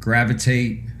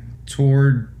gravitate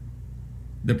toward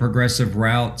the progressive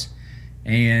route?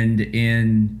 And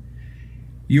in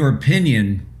your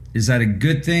opinion, is that a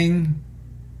good thing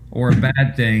or a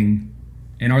bad thing?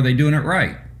 And are they doing it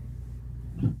right?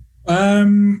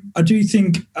 I do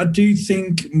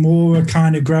think more are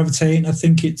kind of gravitating. I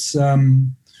think it's a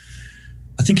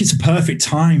perfect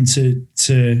time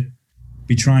to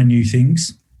be trying new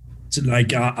things.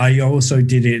 I also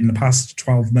did it in the past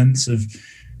 12 months of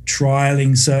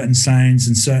trialing certain sounds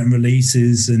and certain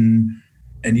releases, and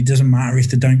it doesn't matter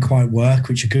if they don't quite work,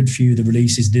 which a good few of the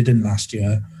releases didn't last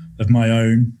year of my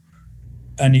own.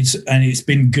 And it's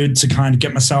been good to kind of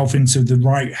get myself into the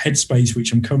right headspace,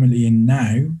 which I'm currently in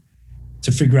now,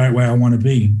 to figure out where I want to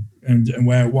be and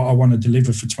what I want to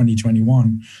deliver for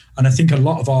 2021. And I think a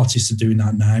lot of artists are doing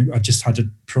that now. I just had a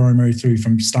promo through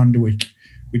from Standerwick,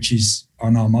 which is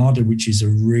on Armada, which is a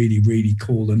really, really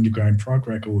cool underground prog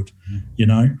record,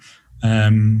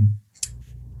 And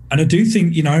I do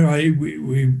think,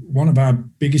 we one of our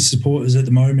biggest supporters at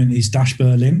the moment is Dash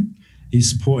Berlin. He's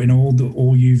supporting all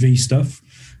UV stuff.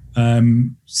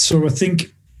 So I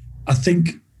think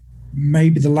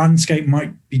maybe the landscape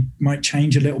might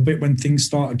change a little bit when things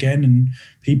start again, and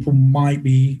people might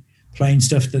be playing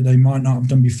stuff that they might not have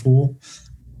done before.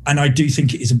 And I do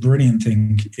think it is a brilliant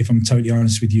thing, if I'm totally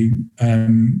honest with you.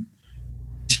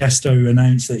 Tiesto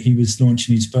announced that he was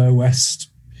launching his Fur West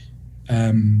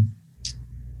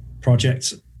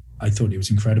project. I thought it was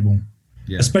incredible,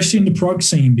 especially in the prog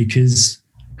scene, because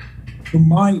for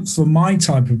my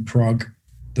type of prog,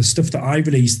 the stuff that I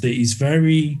released that is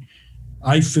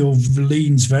I feel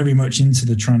leans very much into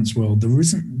the trance world. There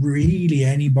isn't really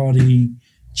anybody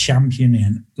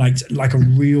championing like a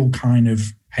real kind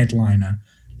of headliner.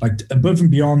 Like Above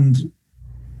and Beyond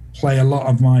play a lot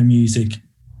of my music,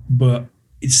 but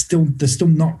they're still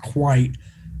not quite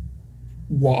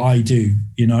what I do,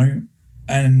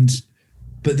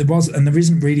 But there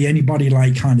isn't really anybody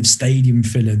like kind of stadium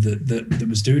filler that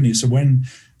was doing it. So when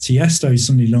Tiesto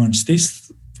suddenly launched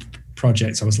this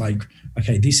project, I was like,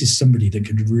 okay, this is somebody that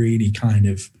could really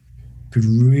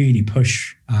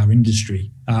push our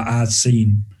industry, our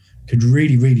scene, could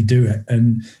really, really do it.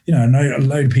 And, I know a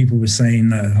load of people were saying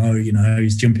that,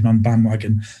 he's jumping on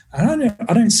bandwagon. And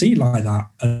I don't see it like that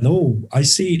at all. I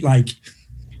see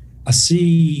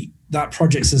that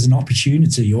project as an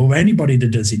opportunity, or anybody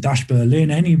that does it, Dash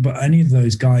Berlin, any of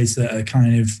those guys that are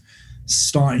kind of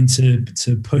starting to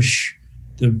push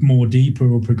the more deeper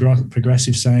or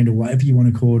progressive sound, or whatever you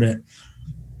want to call it.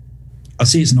 I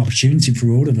see it's an opportunity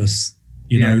for all of us.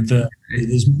 That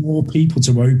there's more people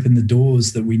to open the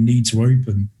doors that we need to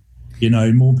open.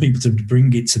 More people to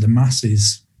bring it to the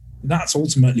masses. That's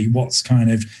ultimately what's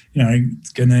kind of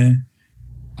gonna.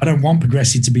 I don't want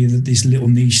progressive to be this little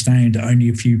niche sound that only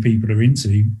a few people are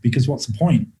into, because what's the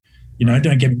point?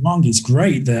 Don't get me wrong, it's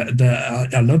great that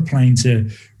I love playing to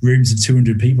rooms of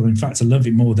 200 people. In fact, I love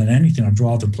it more than anything. I'd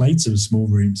rather play to small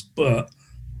rooms. But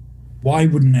why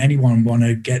wouldn't anyone want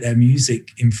to get their music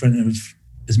in front of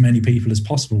as many people as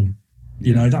possible?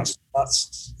 I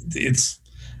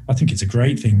think it's a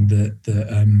great thing that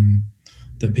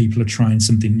that people are trying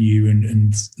something new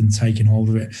and taking hold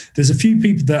of it. There's a few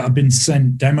people that have been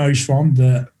sent demos from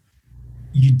that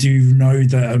you do know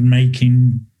that are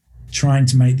trying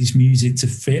to make this music to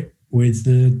fit with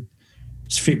the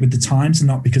times, and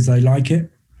not because they like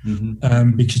it.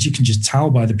 Because you can just tell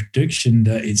by the production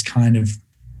that it's kind of,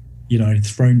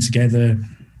 thrown together,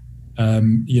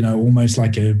 almost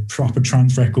like a proper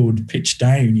trance record pitched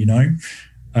down,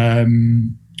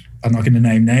 I'm not going to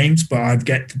name names, but I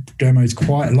get demos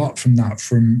quite a lot from that,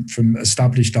 from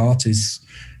established artists.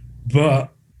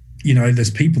 But, there's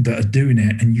people that are doing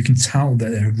it and you can tell that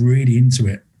they're really into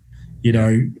it.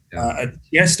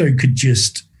 Tiesto could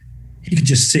just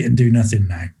sit and do nothing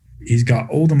now. He's got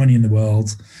all the money in the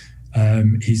world.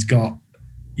 He's got,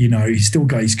 he's still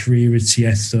got his career with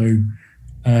Tiesto,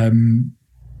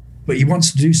 but he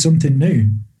wants to do something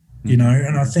new, and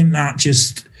I think that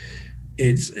just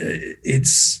it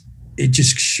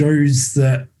just shows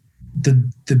that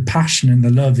the passion and the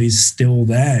love is still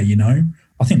there.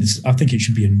 I think it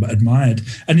should be admired,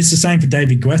 and it's the same for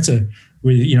David Guetta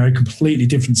with a completely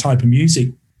different type of music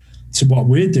to what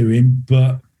we're doing,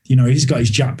 but he's got his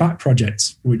Jack Back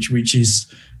project, which is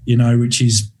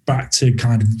back to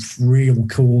kind of real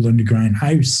cool underground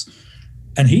house.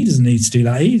 And he doesn't need to do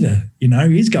that either.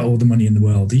 He's got all the money in the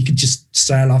world. He could just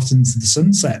sail off into the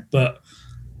sunset, but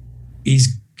he's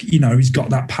got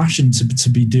that passion to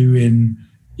be doing,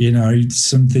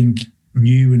 something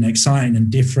new and exciting and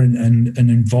different and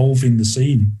involving the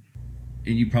scene.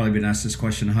 And you've probably been asked this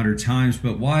question 100 times,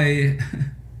 but why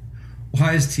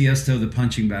is Tiesto the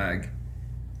punching bag?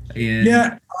 And,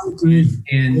 I agree.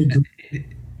 And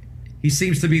he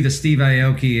seems to be the Steve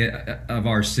Aoki of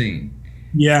our scene.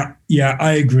 Yeah,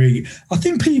 I agree. I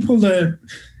think people that,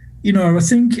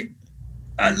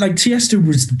 like Tiesto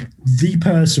was the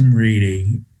person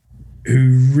really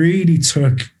who really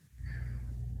took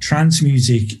trance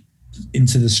music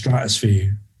into the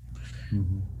stratosphere.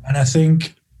 And I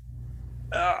think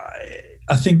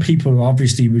people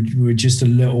obviously were just a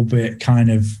little bit kind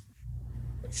of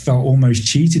felt almost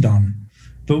cheated on.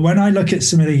 But when I look at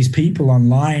some of these people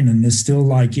online and they're still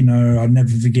like, I've never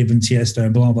forgiven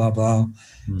Tiesto, blah, blah, blah.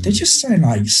 They just sound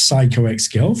like psycho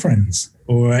ex-girlfriends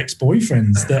or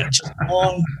ex-boyfriends that just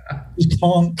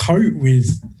can't cope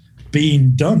with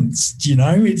being dumped.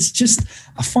 It's just,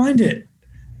 I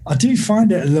do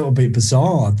find it a little bit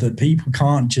bizarre that people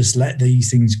can't just let these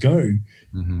things go.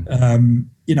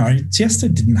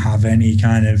 Tiesto didn't have any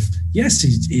kind of, I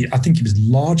think he was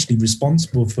largely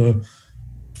responsible for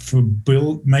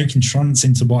making trance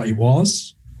into what it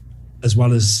was, as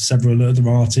well as several other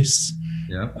artists.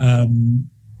 Yeah.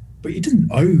 But he didn't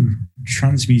owe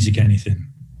trance music anything.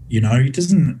 He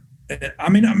doesn't. I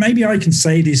mean, maybe I can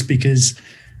say this because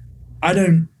I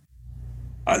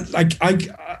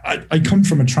come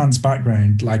from a trance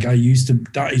background. Like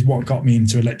that is what got me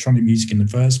into electronic music in the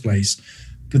first place.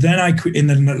 But then in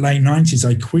the late 90s,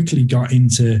 I quickly got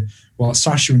into what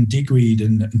Sasha and Digweed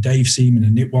and Dave Seaman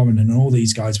and Nick Warren and all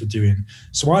these guys were doing.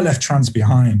 So I left trance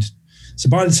behind. So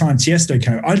by the time Tiesto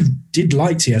came, I did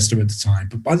like Tiesto at the time,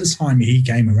 but by the time he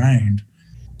came around,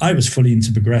 I was fully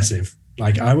into progressive.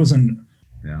 Like I wasn't,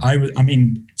 I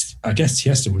guess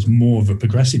Tiesto was more of a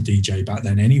progressive DJ back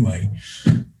then anyway.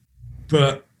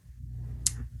 But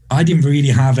I didn't really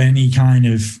have any kind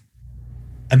of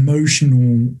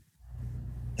emotional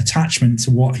attachment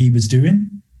to what he was doing,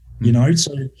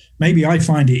 so maybe I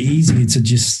find it easier to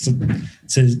just to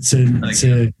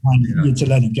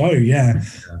let it go.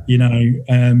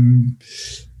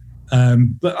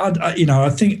 But I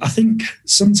think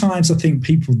sometimes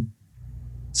people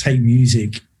take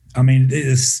music. I mean,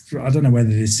 I don't know whether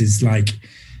this is like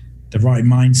the right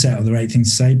mindset or the right thing to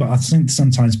say, but I think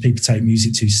sometimes people take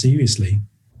music too seriously.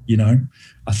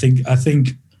 I think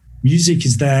music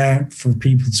is there for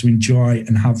people to enjoy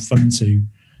and have fun to.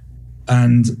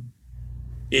 And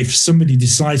if somebody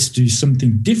decides to do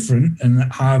something different and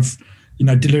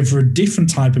deliver a different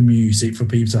type of music for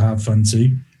people to have fun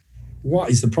to,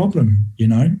 what is the problem?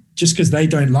 Just because they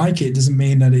don't like it doesn't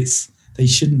mean that they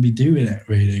shouldn't be doing it,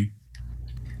 really.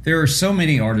 There are so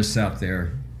many artists out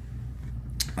there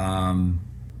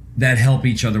that help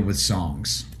each other with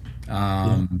songs.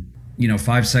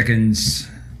 5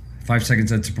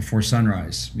 seconds into Before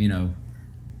Sunrise,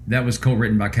 that was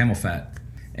co-written by Camel Fat.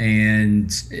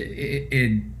 And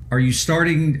are you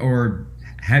starting, or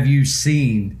have you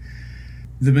seen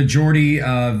the majority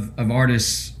of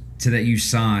artists that you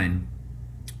sign?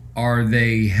 Are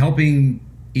they helping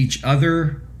each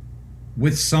other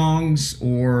with songs,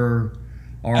 or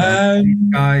are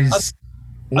guys?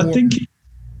 I think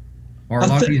a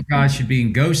lot of these guys should be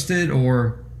ghosted,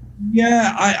 or?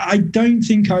 Yeah, I don't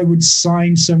think I would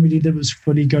sign somebody that was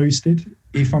fully ghosted,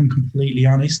 if I'm completely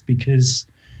honest, because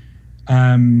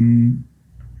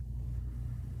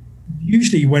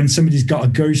usually when somebody's got a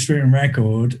ghostwritten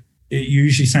record, it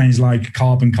usually sounds like a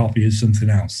carbon copy of something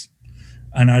else.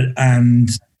 I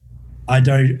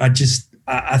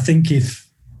think if,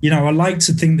 I like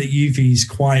to think that UV is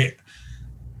quite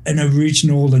an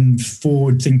original and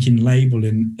forward-thinking label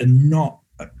and not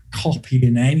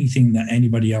copying anything that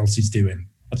anybody else is doing.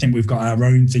 I think we've got our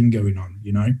own thing going on,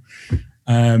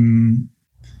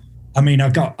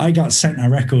 I got sent a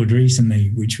record recently,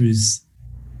 which was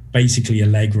basically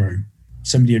Allegro.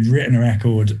 Somebody had written a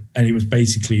record, and it was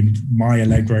basically my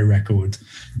Allegro record.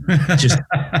 Just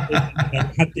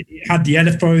it had the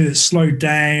electro that slowed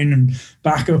down and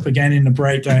back up again in the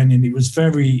breakdown, and it was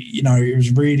very, it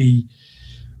was really.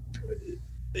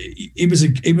 It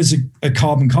was a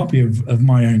carbon copy of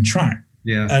my own track.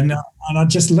 Yeah. And I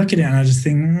just look at it and I just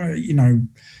think,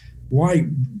 why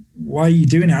are you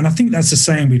doing it? And I think that's the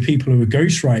same with people who are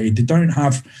ghostwrited.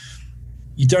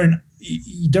 You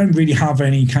don't really have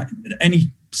any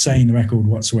say in the record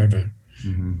whatsoever.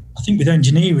 Mm-hmm. I think with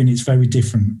engineering, it's very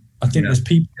different. I think there's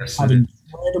people who have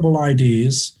incredible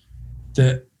ideas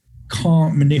that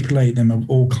can't manipulate them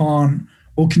or can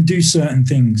do certain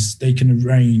things. They can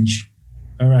arrange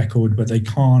a record, but they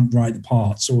can't write the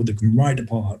parts, or they can write the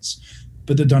parts,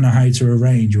 but they don't know how to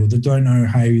arrange, or they don't know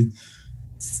how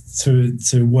to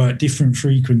work different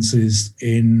frequencies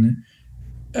in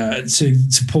to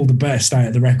pull the best out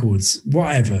of the records.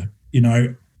 Whatever,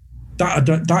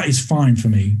 that is fine for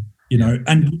me,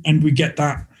 and we get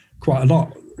that quite a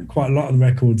lot. Quite a lot of the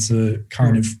records are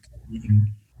kind of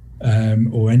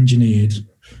or engineered,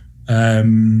 but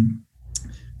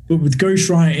with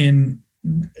ghostwriting.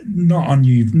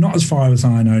 Not as far as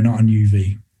I know, not on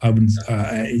UV. I wouldn't.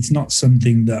 It's not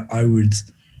something that I would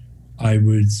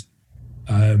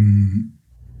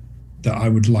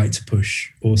like to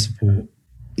push or support.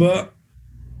 But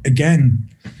again,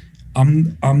 I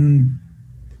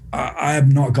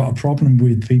have not got a problem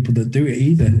with people that do it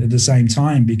either. At the same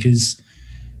time, because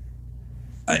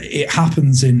it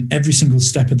happens in every single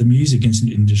step of the music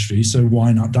industry. So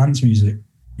why not dance music?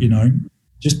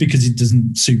 Just because it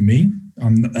doesn't suit me.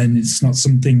 And it's not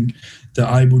something that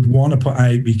I would want to put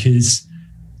out, because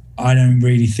I don't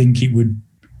really think it would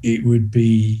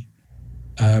be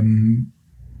a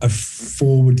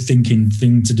forward-thinking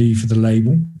thing to do for the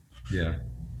label. Yeah.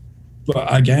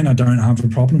 But again, I don't have a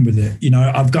problem with it.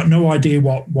 I've got no idea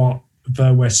what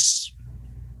Ver West's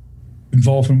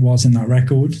involvement was in that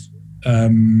record,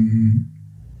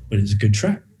 but it's a good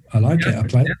track. I like it. I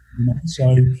play it.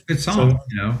 So good song.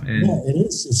 And it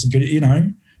is. It's a good.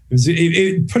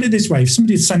 Put it this way: if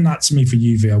somebody had sent that to me for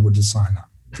UV, I would have signed that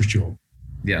for sure.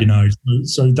 Yeah.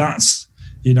 So that's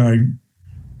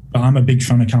But I'm a big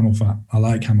fan of Camel Fat. I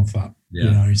like Camel Fat.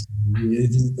 Yeah.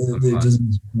 It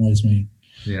doesn't surprise me.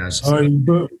 Yeah. So,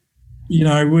 but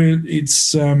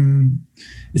it's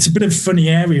a bit of a funny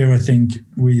area, I think,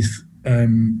 with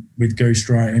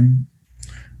ghostwriting.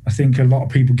 I think a lot of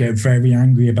people get very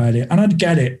angry about it, and I'd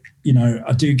get it.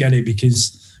 I do get it,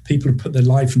 because people have put their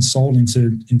life and soul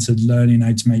into learning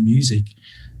how to make music.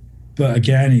 But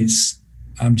again, I just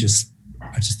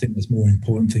think there's more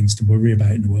important things to worry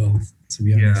about in the world, to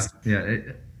be honest. Yeah.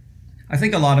 I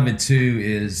think a lot of it too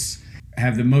is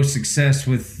have the most success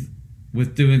with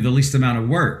doing the least amount of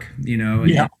work,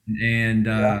 and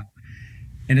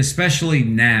especially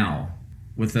now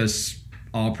with us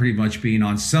all pretty much being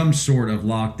on some sort of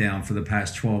lockdown for the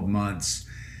past 12 months,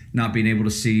 not being able to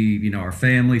see, our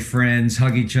family, friends,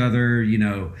 hug each other,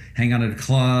 hang out at a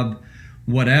club,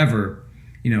 whatever.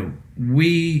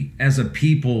 We as a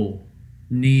people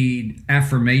need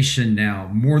affirmation now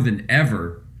more than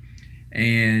ever,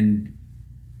 and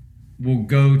we'll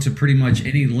go to pretty much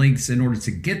any lengths in order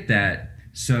to get that.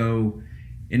 So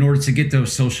in order to get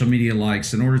those social media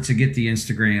likes, in order to get the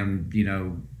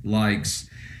Instagram, likes,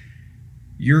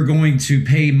 you're going to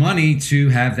pay money to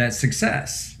have that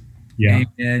success. Yeah.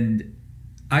 And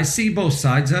I see both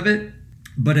sides of it,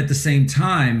 but at the same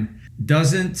time,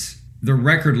 doesn't the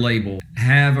record label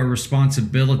have a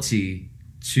responsibility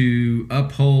to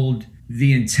uphold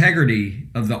the integrity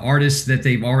of the artists that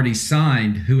they've already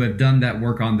signed who have done that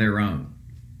work on their own?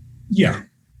 Yeah.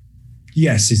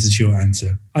 Yes is the short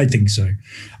answer. I think so.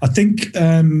 I think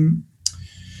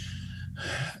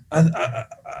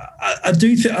I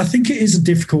think it is a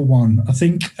difficult one. I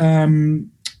think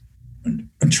I'm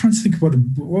trying to think what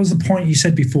was the point you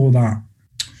said before that.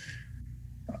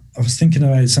 I was thinking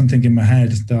about something in my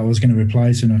head that I was going to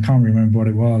reply to, and I can't remember what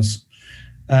it was.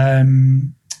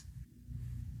 Trying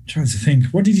to think.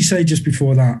 What did you say just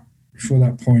before that? before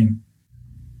that point?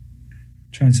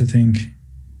 Trying to think.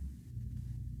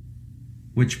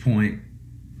 Which point?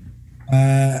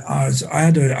 I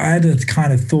had a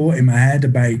kind of thought in my head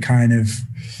about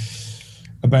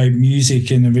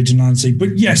music and originality.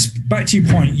 But yes, back to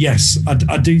your point. Yes,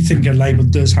 I do think a label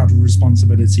does have a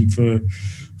responsibility for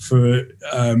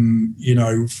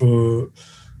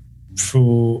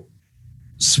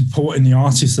supporting the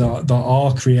artists that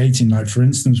are creating. Like, for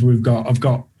instance,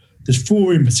 there's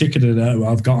 4 in particular that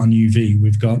I've got on UV.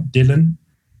 We've got Dylan,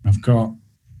 I've got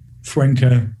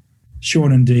Fuenca,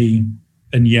 Sean and D,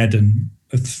 and Yedden.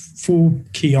 4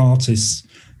 key artists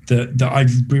that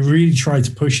I've really tried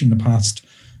to push in the past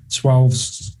 12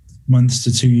 months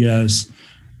to 2 years.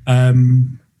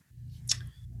 And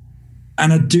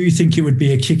I do think it would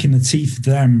be a kick in the teeth for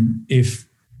them if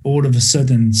all of a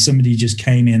sudden somebody just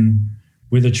came in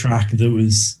with a track that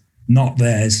was not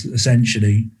theirs,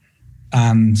 essentially,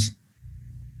 and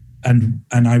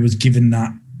I was given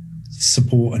that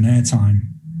support and airtime.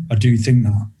 I do think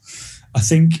that. I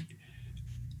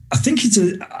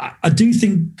do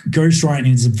think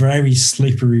ghostwriting is a very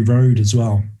slippery road as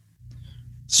well.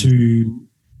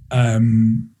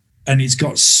 And it's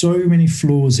got so many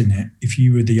flaws in it. If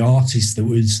you were the artist that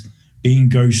was being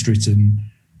ghostwritten,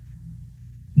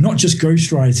 not just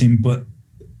ghostwriting, but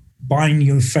buying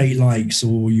your fake likes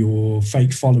or your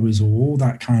fake followers or all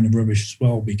that kind of rubbish as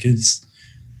well, because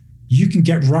you can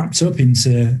get wrapped up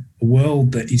into a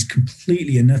world that is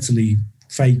completely and utterly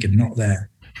fake and not there.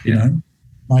 You know,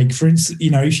 like, for instance, you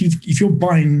know, if you're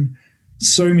buying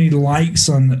so many likes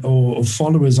or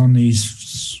followers on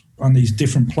these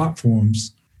different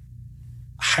platforms,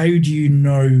 how do you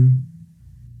know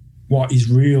what is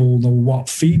real or what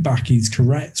feedback is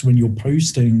correct when you're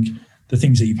posting the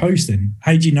things that you're posting?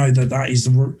 How do you know that is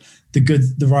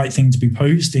the right thing to be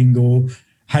posting? Or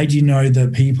how do you know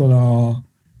that people are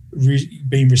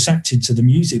being receptive to the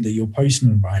music that you're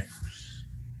posting about?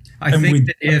 I think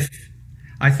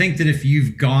that if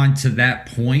you've gone to that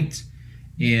point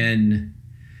in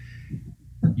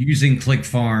using click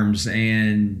farms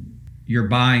and you're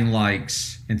buying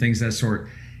likes and things of that sort,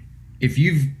 if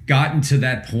you've gotten to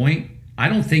that point, I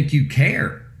don't think you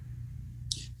care.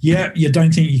 Yeah, you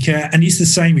don't think you care. And it's the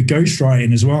same with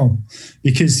ghostwriting as well.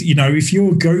 Because, you know, if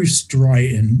you're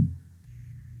ghostwriting,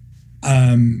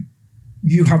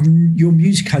 your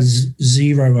music has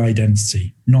zero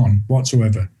identity, none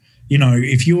whatsoever. You know,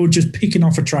 if you're just picking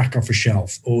off a track off a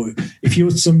shelf, or if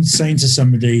you're saying to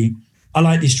somebody, I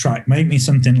like this track, make me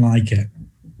something like it,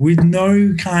 with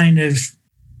no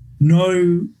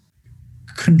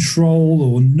control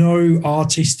or no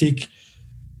artistic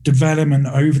development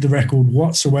over the record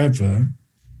whatsoever,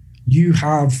 you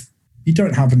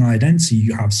don't have an identity,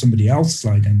 you have somebody else's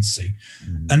identity.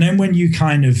 Mm-hmm. And then when you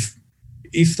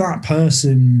if that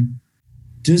person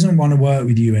doesn't want to work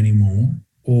with you anymore,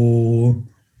 or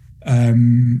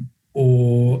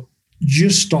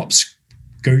just stops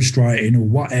ghostwriting or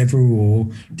whatever, or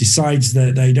decides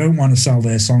that they don't want to sell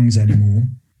their songs anymore,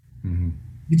 mm-hmm.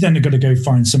 you then have got to go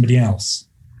find somebody else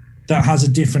that has a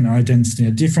different identity,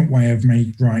 a different way of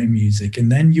writing music,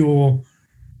 and then you're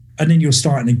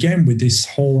starting again with this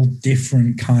whole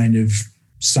different kind of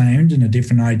sound and a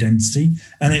different identity,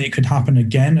 and then it could happen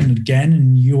again and again,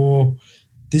 and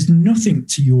there's nothing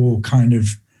to your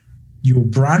your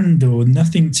brand or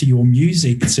nothing to your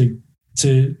music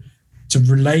to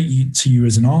relate to you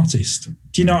as an artist.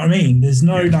 Do you know what I mean? There's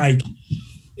no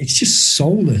it's just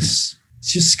soulless.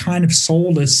 It's just kind of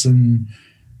soulless, and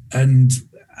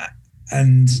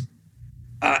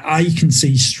I can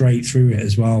see straight through it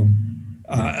as well.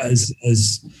 As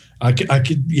I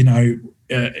could, you know,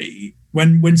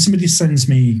 when somebody sends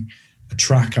me a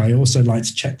track, I also like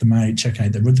to check them out, check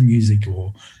out their other music,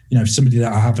 or, you know, somebody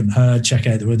that I haven't heard, check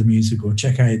out their other music, or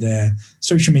check out their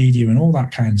social media and all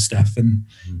that kind of stuff. And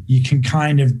you can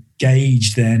kind of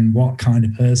gauge then what kind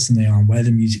of person they are, where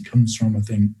the music comes from, I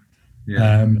think.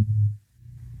 Yeah.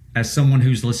 As someone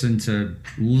who's listened to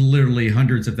literally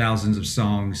hundreds of thousands of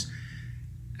songs,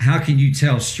 how can you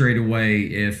tell straight away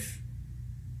if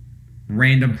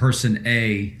random person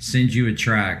A sends you a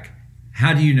track?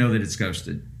 How do you know that it's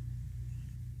ghosted?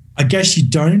 I guess you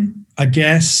don't. I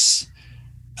guess,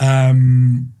 I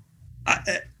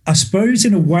suppose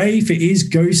in a way, if it is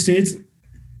ghosted,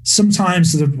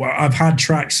 sometimes I've had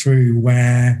tracks through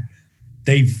where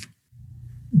they've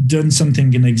done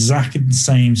something in exactly the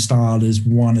same style as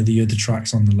one of the other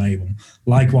tracks on the label,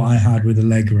 like what I had with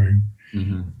Allegro.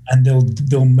 Mm-hmm. And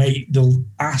they'll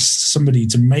ask somebody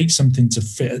to make something to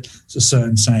fit a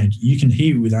certain sound. You can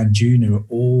hear it with Anjuno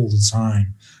all the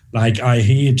time. Like, I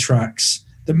hear tracks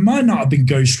that might not have been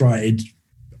ghostwrited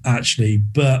actually,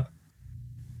 but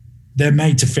they're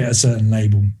made to fit a certain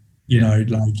label, you know,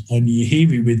 like, and you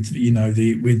hear it with, you know,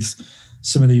 with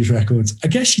some of these records. I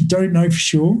guess you don't know for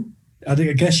sure. I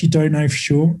guess you don't know for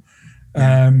sure.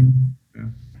 And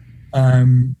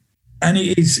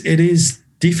it is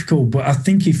difficult, but I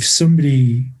think if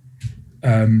somebody,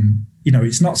 you know,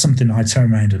 it's not something I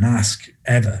turn around and ask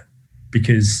ever,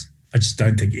 because I just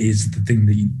don't think it is the thing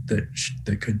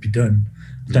that could be done.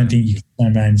 I don't think you can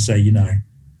turn around and say, you know,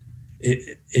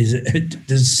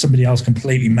 does somebody else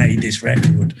completely made this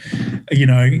record, you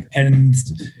know? And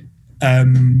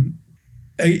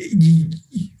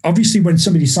obviously when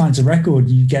somebody signs a record,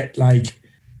 you get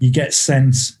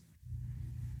sent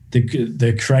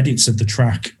the credits of the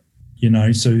track, you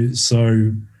know,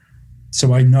 so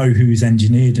I know who's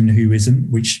engineered and who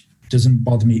isn't, which doesn't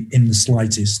bother me in the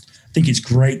slightest. I think it's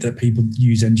great that people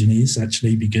use engineers,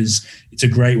 actually, because it's a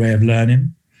great way of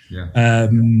learning. Yeah.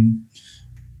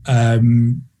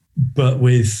 But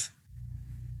with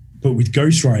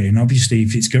ghostwriting, obviously,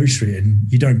 if it's ghostwritten,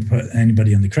 you don't put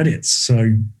anybody on the credits,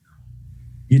 so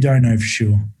you don't know for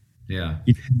sure. Yeah.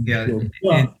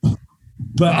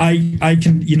 But I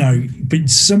can, you know, but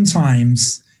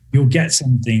sometimes you'll get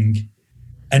something,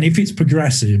 and if it's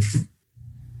progressive,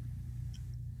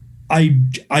 I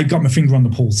got my finger on the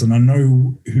pulse, and I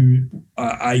know who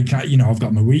I can. You know, I've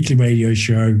got my weekly radio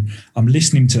show. I'm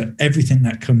listening to everything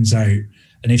that comes out,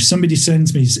 and if somebody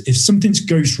sends me, if something's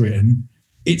ghostwritten,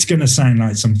 it's going to sound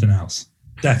like something else,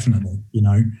 definitely. You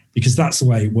know, because that's the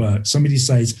way it works. Somebody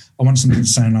says, "I want something to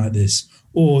sound like this,"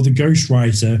 or the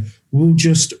ghostwriter will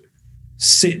just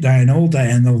sit down all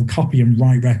day and they'll copy and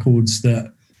write records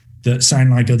that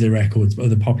sound like other records,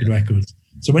 other popular records.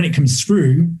 So when it comes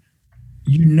through,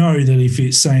 you know that if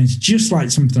it sounds just like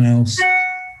something else,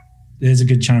 there's a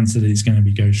good chance that it's going to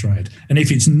be ghostwritten. And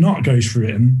if it's not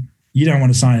ghostwritten, you don't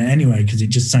want to sign it anyway because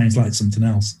it just sounds like something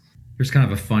else. Here's kind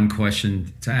of a fun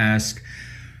question to ask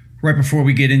right before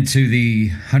we get into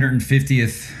the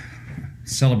 150th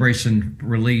celebration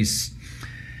release.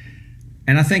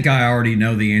 And I think I already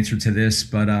know the answer to this,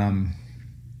 but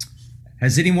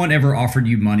has anyone ever offered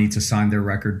you money to sign their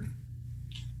record?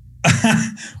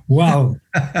 Well,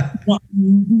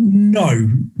 no.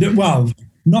 Well,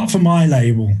 not for my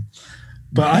label,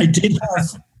 but I did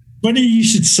have. Funny you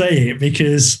should say it,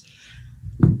 because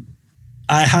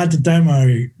I had a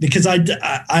demo, because I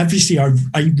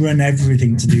run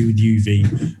everything to do with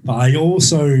UV, but I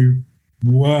also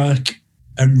work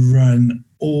and run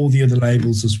all the other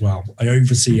labels as well. I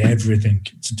oversee everything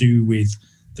to do with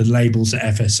the labels at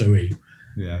FSOE.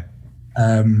 Yeah.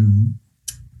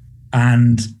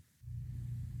 And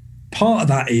part of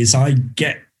that is I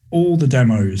get all the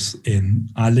demos in.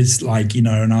 I list, like, you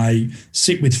know, and I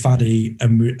sit with Faddy,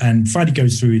 and Faddy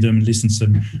goes through them and listens to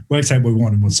them, works out what we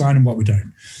want, and we'll sign them what we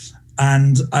don't.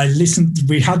 And I listened.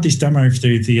 We had this demo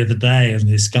through the other day, and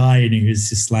this guy, and he was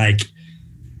just like,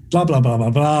 blah blah blah blah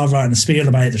blah, writing a spiel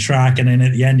about the track, and then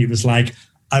at the end it was like,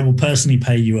 I will personally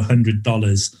pay you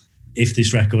 $100 if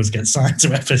this record gets signed to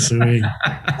FSOE.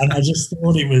 And I just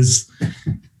thought it was.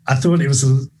 I thought it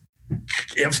was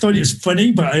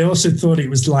funny, but I also thought it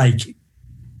was like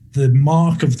the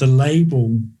mark of the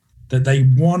label that they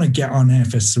want to get on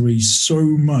FSOE so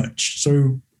much,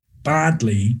 so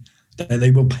badly, that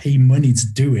they will pay money to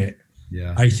do it.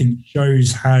 Yeah, I think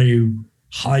shows how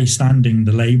high standing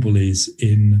the label is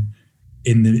in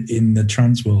the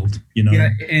trance world. You know, yeah,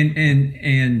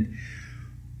 and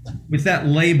with that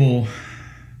label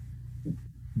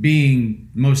being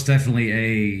most definitely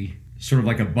a sort of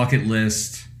like a bucket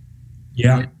list,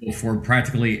 yeah, for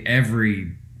practically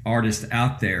every artist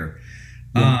out there.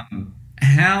 Yeah.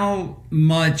 How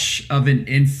much of an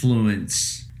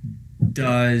influence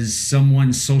does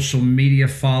someone's social media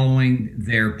following,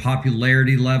 their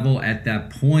popularity level at that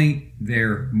point,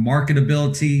 their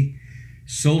marketability,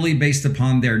 solely based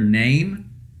upon their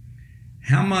name,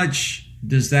 how much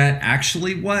does that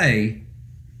actually weigh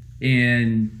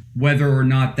in whether or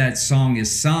not that song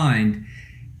is signed?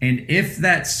 And if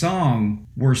that song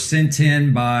were sent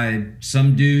in by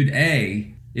some dude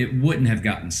A, it wouldn't have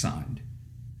gotten signed.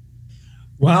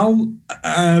 Well,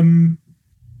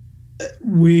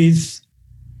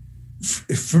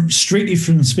 strictly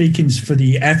from speaking for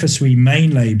the FSOE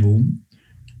main label,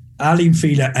 Ali and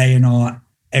Fila A&R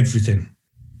everything.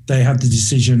 They have the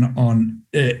decision on,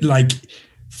 like,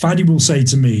 Faddy will say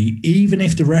to me, even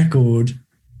if the record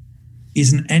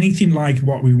isn't anything like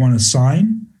what we want to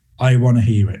sign, I want to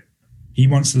hear it. He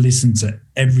wants to listen to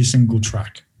every single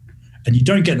track. And you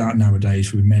don't get that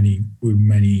nowadays with many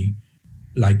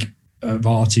like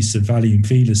artists of Ali and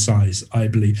Fila's size, I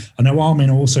believe. I know Armin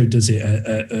also does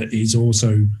it. He's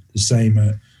also the same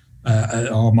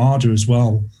at Armada as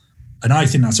well. And I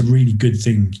think that's a really good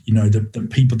thing, you know, that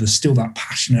people that are still that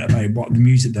passionate about what the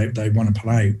music they want to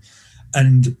play.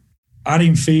 And Ali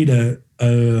and Fila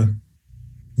are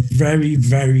very,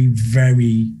 very,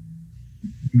 very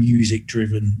music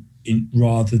driven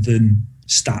rather than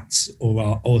stats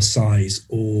or size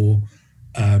or,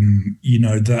 you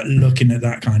know, that looking at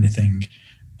that kind of thing.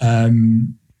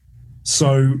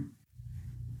 So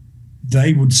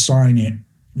they would sign it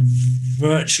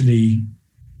virtually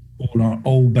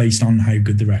all based on how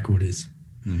good the record is.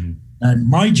 Mm-hmm. And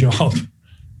my job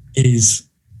is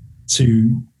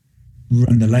to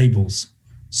run the labels.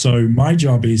 So my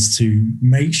job is to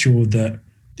make sure that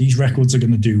these records are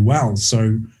going to do well.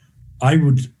 So I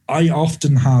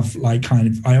often have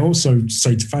I also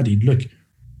say to Fadi, look,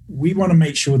 we want to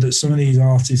make sure that some of these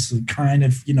artists are kind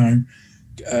of, you know,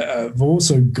 have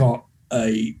also got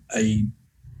a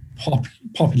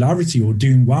popularity or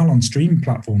doing well on streaming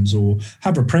platforms or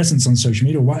have a presence on social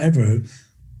media or whatever.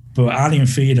 But Ali and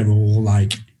Fila are all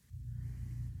like,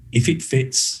 if it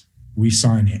fits, we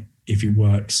sign it. If it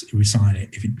works, we sign it.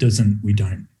 If it doesn't, we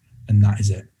don't. And that is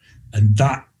it. And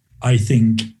that, I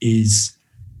think, is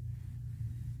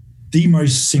the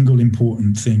most single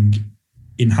important thing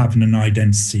in having an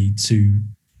identity to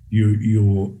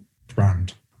your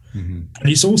brand. Mm-hmm. And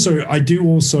it's also, I do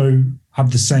also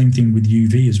have the same thing with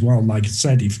UV as well. Like I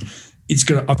said, if it's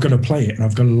got, I've got to play it and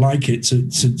I've got to like it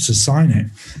to sign it.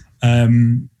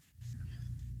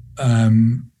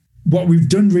 What we've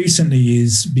done recently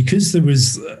is, because there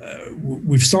was,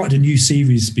 we've started a new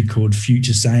series called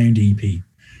Future Sound EP,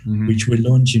 mm-hmm. which we're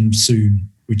launching soon,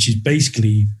 which is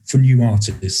basically for new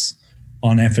artists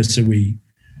on FSOE.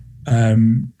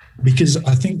 Because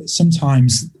I think that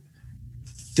sometimes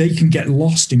they can get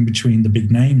lost in between the big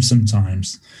names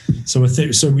sometimes. So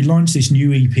we launched this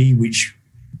new EP, which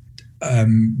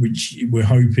we're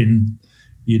hoping,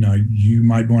 you know, you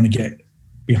might want to get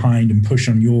behind and push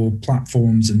on your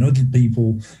platforms, and other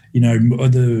people, you know,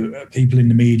 other people in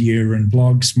the media and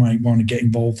blogs might want to get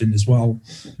involved in as well.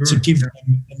 Sure. To give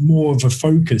them more of a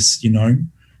focus, you know.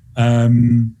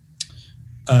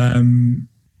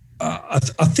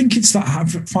 I think it's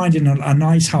that finding a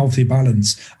nice, healthy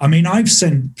balance. I mean, I've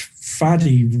sent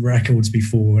Fadi records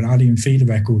before and Ali and Fila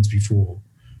records before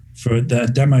for the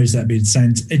demos that have been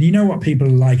sent. And you know what people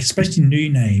are like, especially new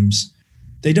names,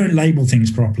 they don't label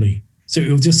things properly. So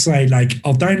it'll just say, like,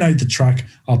 I'll download the track,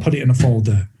 I'll put it in a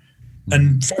folder.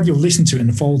 And Fadi will listen to it in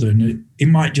the folder and it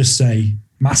might just say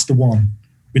Master One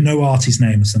with no artist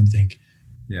name or something.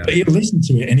 Yeah. But he'll listen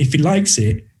to it, and if he likes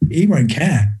it, he won't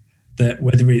care that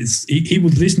whether it's, he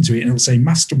would listen to it and it'll say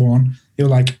Master One. He'll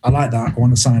like, I like that, I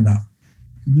want to sign that.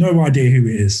 No idea who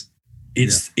it is.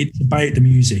 It's about the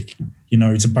music, you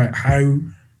know. It's about how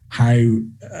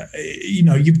you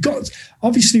know, you've got,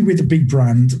 obviously with a big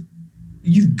brand,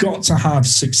 you've got to have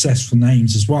successful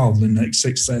names as well, and like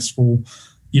successful,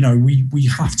 you know, we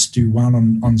have to do well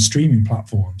on streaming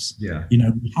platforms. Yeah, you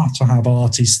know, we have to have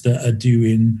artists that are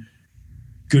doing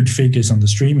good figures on the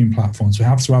streaming platforms. We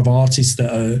have to have artists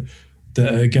that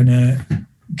are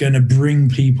gonna bring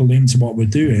people into what we're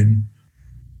doing.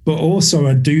 But also,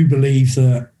 I do believe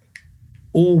that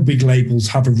all big labels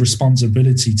have a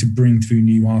responsibility to bring through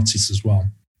new artists as well.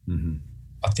 Mm-hmm.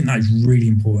 I think that is really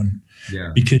important.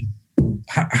 Yeah, because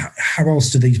how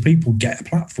else do these people get a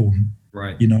platform?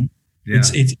 Right. You know,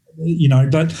 it's you know,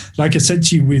 but like I said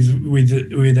to you with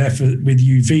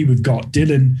UV, we've got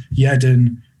Dylan,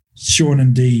 Yedden, Sean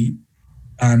and D,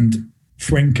 and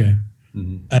Frenke.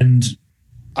 Mm-hmm. And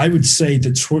I would say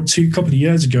that a couple of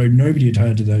years ago, nobody had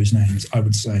heard of those names, I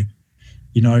would say.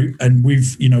 You know, and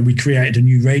we created a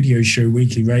new radio show,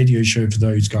 weekly radio show for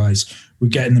those guys. We're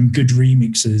getting them good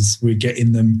remixes. We're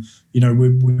getting them, you know,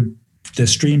 their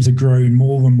streams are growing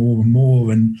more and more and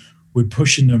more, and we're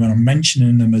pushing them, and I'm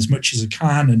mentioning them as much as I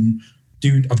can. And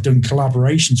I've done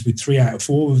collaborations with 3 out of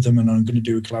 4 of them, and I'm going to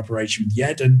do a collaboration with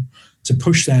Yedden to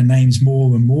push their names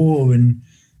more and more. And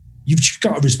you've just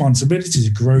got a responsibility to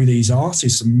grow these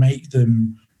artists and make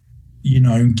them, you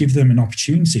know, give them an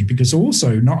opportunity, because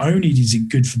also not only is it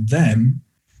good for them,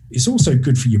 it's also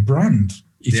good for your brand.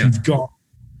 If you've got,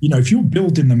 you know, if you're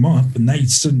building them up and they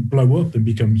suddenly blow up and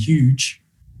become huge,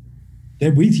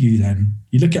 they're with you then.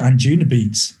 You look at Anjuna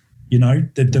Beats, you know,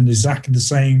 they've done exactly the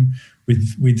same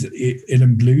with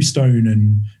Ilan Bluestone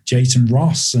and Jason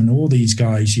Ross and all these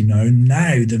guys, you know.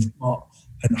 Now they've got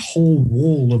a whole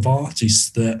wall of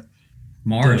artists that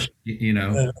Mars, you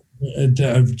know.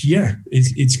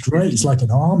 It's great. It's like an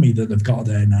army that they've got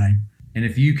there now. And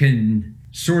if you can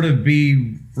sort of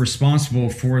be responsible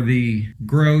for the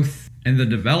growth and the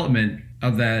development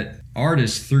of that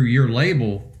artist through your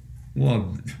label,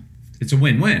 well, it's a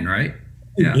win-win, right?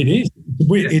 Yeah. It is.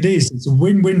 It is. It's a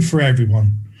win-win for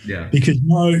everyone. Yeah.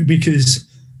 Because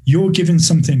you're giving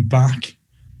something back.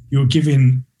 You're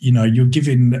giving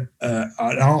an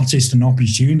artist an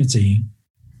opportunity,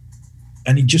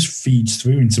 and it just feeds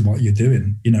through into what you're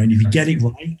doing. And if you get it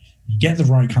right, you get the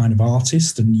right kind of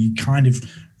artist, and you kind of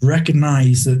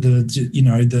recognize that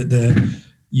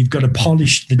you've got to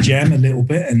polish the gem a little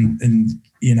bit, and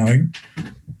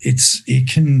it's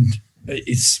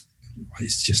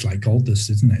just like gold dust,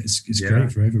 isn't it? It's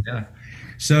great for everyone. Yeah.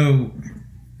 So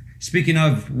speaking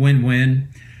of win-win,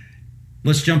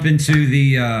 let's jump into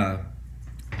the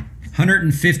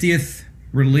 150th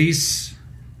release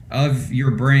of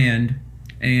your brand,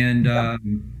 and why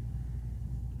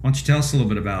don't you tell us a little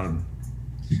bit about them?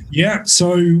 Yeah,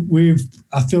 so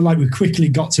I feel like we quickly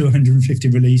got to 150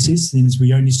 releases since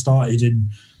we only started in,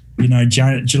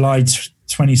 July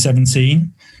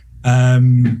 2017.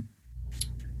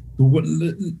 What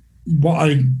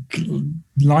I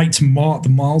like to mark the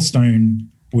milestone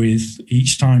with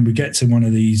each time we get to one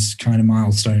of these kind of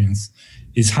milestones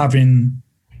is having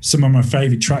some of my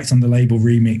favorite tracks on the label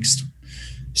remixed.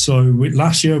 So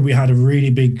last year we had a really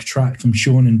big track from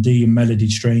Sean and D and Melody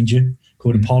Stranger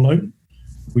called Apollo,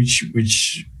 which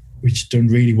done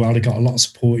really well. It got a lot of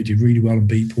support. It did really well on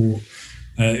Beatport.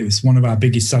 It was one of our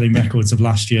biggest selling records of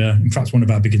last year. In fact, one of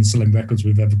our biggest selling records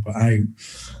we've ever put out.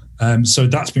 So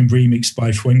that's been remixed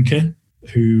by Fuenca,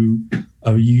 who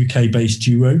are a UK-based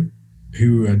duo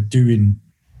who are doing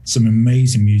some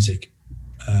amazing music,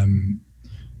 some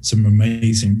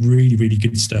amazing, really, really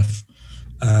good stuff.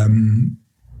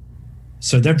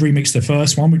 So they've remixed the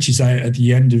first one, which is out at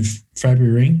the end of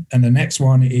February. And the next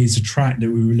one is a track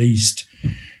that we released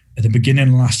at the beginning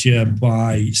of last year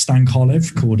by Stan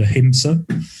Kolev called Ahimsa,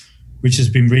 which has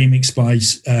been remixed by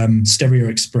Stereo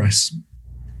Express.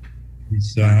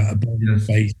 It's a band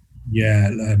face.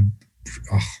 Yeah.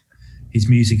 His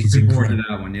music is incredible. To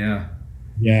that one, yeah.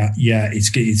 Yeah. It's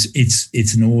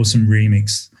an awesome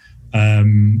remix.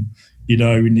 And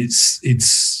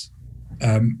it's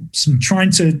some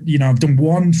trying to, I've done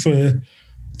one for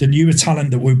the newer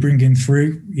talent that we're bringing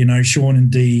through, Sean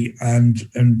and D and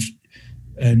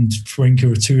Fuenca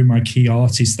are two of my key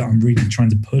artists that I'm really trying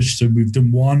to push. So we've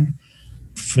done one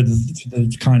for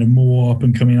the kind of more up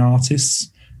and coming artists.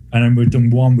 And then we've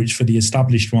done one which for the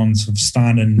established ones of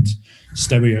Stan and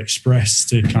Stereo Express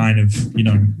to kind of,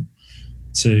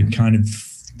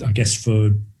 I guess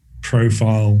for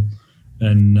profile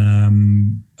and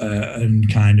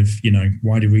kind of,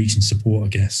 wider reach and support, I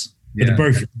guess. But they're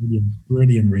both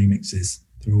brilliant remixes.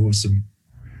 They're awesome.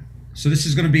 So this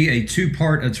is going to be a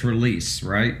two-part release,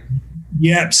 right?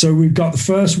 Yeah. So we've got the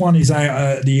first one is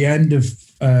out at the end of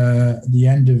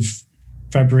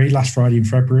February, last Friday in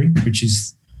February, which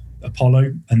is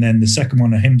Apollo, and then the second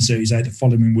one, Ahimsa, is out the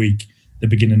following week, the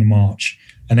beginning of March,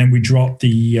 and then we drop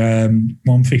the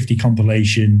 150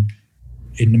 compilation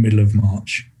in the middle of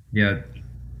March. Yeah.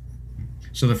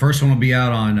 So the first one will be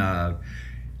out on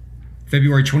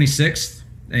February 26th,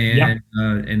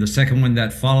 and the second one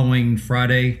that following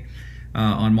Friday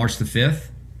on March the 5th.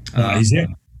 That is it.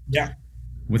 Yeah.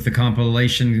 With the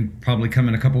compilation probably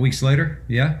coming a couple weeks later.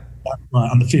 Yeah. Right,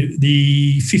 on the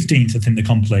 15th, I think the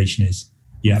compilation is.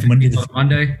 Yeah, Monday.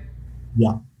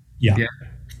 Yeah.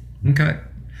 Okay.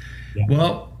 Yeah.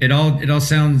 Well, it all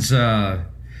sounds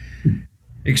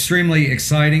extremely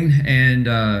exciting, and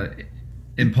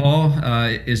Paul,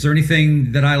 is there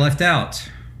anything that I left out?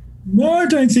 No, I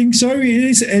don't think so.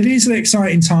 It is an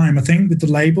exciting time, I think, with the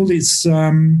label. It's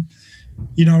I've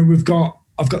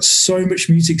got so much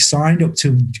music signed up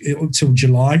till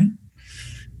July.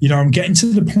 I'm getting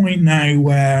to the point now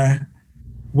where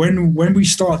when we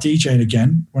start DJing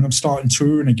again, when I'm starting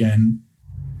touring again,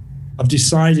 I've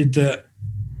decided that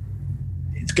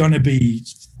it's going to be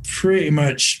pretty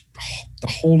much the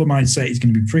whole of my set is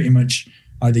going to be pretty much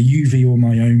either UV or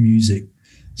my own music.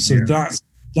 So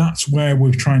that's where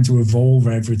we're trying to evolve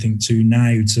everything to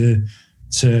now, to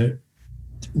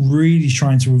really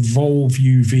trying to evolve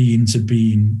UV into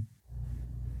being,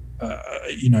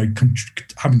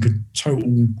 having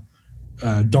total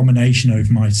domination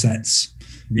over my sets.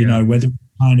 Whether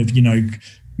kind of,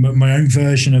 my own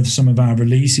version of some of our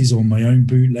releases or my own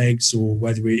bootlegs, or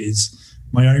whether it is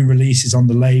my own releases on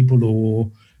the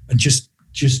label, and just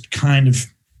kind of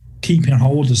keeping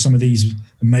hold of some of these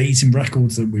amazing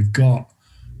records that we've got,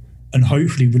 and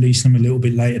hopefully releasing them a little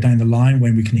bit later down the line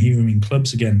when we can hear them in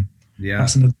clubs again. Yeah.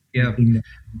 That's another thing that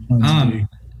I'm trying to do.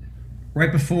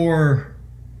 Right before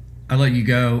I let you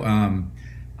go,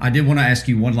 I did want to ask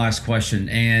you one last question,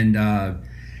 and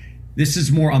this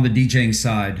is more on the DJing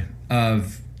side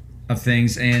of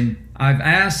things. And I've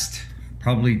asked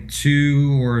probably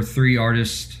 2 or 3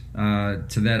 artists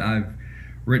to that I've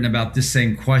written about this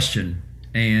same question,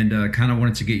 and kind of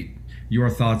wanted to get your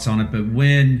thoughts on it. But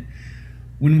when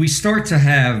we start to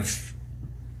have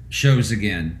shows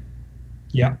again,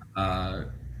 Yeah.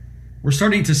 we're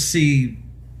starting to see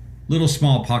little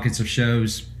small pockets of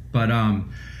shows, but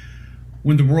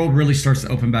when the world really starts to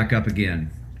open back up again,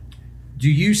 do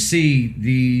you see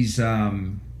these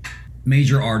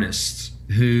major artists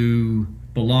who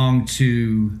belong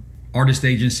to artist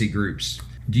agency groups?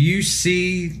 Do you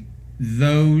see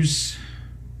those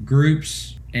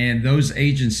groups and those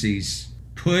agencies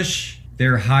push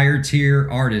their higher tier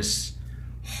artists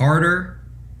harder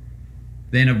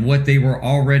than of what they were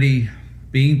already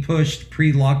being pushed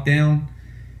pre-lockdown?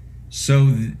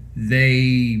 So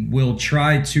they will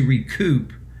try to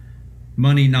recoup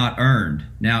money not earned.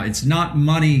 Now, it's not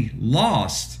money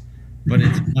lost, but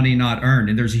it's money not earned.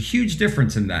 And there's a huge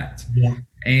difference in that. Yeah.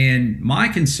 And my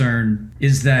concern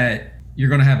is that you're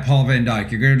going to have Paul Van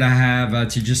Dyke, you're going to have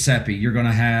Giuseppe, you're going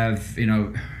to have,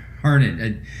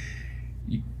 Hernan.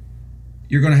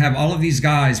 You're going to have all of these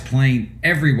guys playing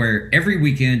everywhere, every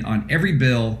weekend, on every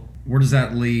bill. Where does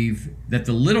that leave that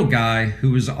the little guy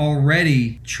who is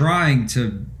already trying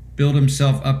to build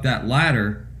himself up that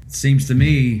ladder, seems to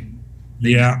me,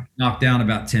 knocked down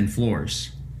about 10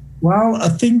 floors? Well, I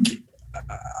think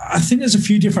there's a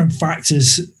few different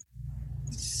factors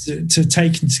to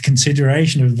take into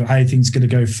consideration of how things are going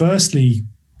to go. Firstly,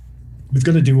 we've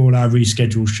got to do all our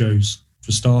rescheduled shows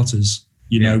for starters.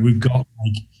 We've got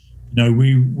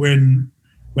when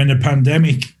the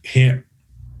pandemic hit,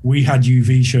 we had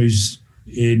UV shows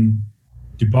in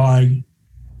Dubai,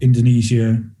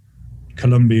 Indonesia,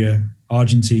 Colombia,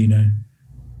 Argentina,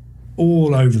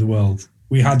 all over the world.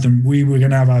 We had them. We were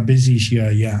going to have our busiest year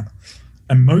yet.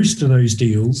 And most of those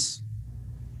deals.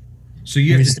 So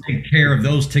you have to take care of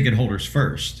those ticket holders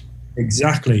first.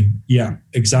 Exactly. Yeah,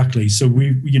 exactly. So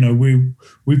we've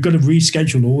got to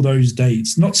reschedule all those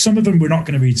dates. Not some of them we're not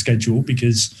going to reschedule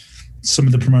because some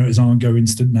of the promoters aren't going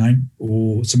now,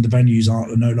 or some of the venues are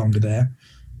no longer there.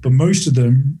 But most of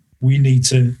them, we need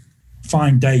to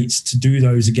find dates to do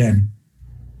those again.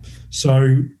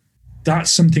 So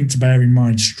that's something to bear in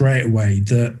mind straight away,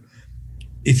 that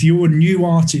if you're a new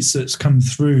artist that's come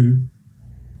through,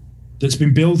 that's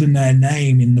been building their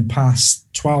name in the past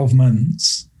 12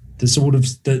 months,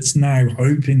 that's now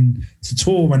hoping to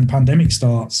tour when the pandemic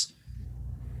starts,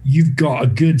 you've got a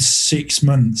good 6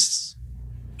 months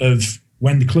of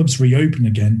when the clubs reopen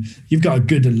again, you've got a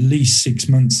good at least 6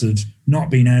 months of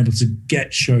not being able to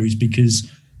get shows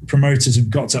because promoters have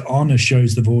got to honor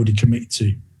shows they've already committed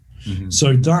to. Mm-hmm.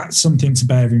 So that's something to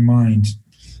bear in mind.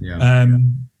 Yeah.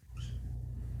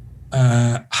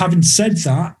 Having said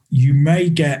that, you may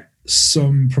get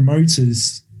some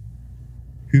promoters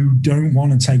who don't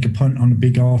want to take a punt on a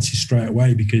big artist straight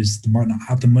away because they might not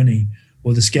have the money,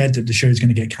 or they're scared that the show is going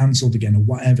to get cancelled again or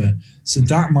whatever. So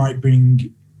that might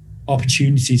bring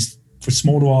opportunities for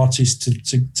smaller artists to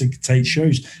take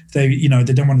shows. They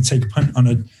don't want to take a punt on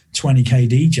a 20k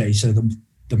DJ, so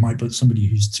they might put somebody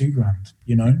who's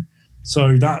 $2,000.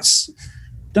 So that's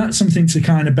something to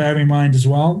kind of bear in mind as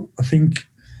well. I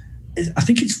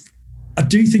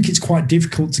do think it's quite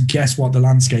difficult to guess what the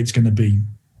landscape's going to be.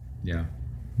 Yeah.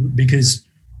 Because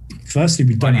firstly,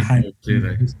 we don't know how.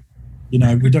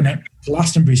 We don't know.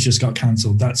 Glastonbury's just got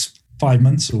cancelled. That's 5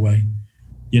 months away.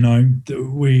 We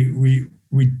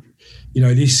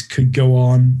this could go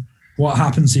on. What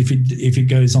happens if it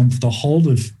goes on for the whole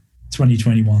of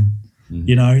 2021?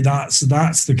 Mm-hmm.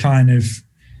 That's the kind of,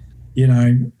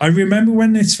 I remember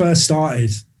when this first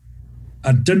started,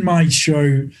 I'd done my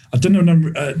show. I'd done a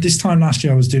number. This time last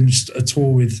year, I was doing a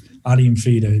tour with Ali and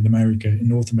Fida in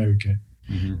North America.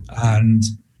 Mm-hmm. And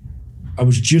I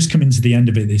was just coming to the end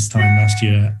of it this time last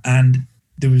year. And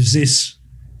there was this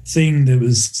thing that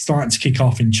was starting to kick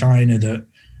off in China that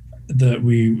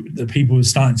people were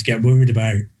starting to get worried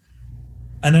about.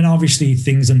 And then obviously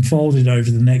things unfolded over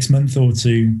the next month or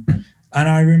two. And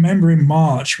I remember in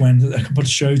March when a couple of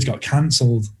shows got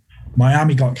cancelled,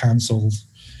 Miami got cancelled.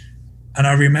 And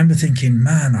I remember thinking,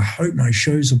 man, I hope my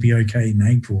shows will be okay in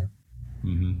April.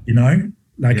 Mm-hmm.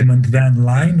 A month down the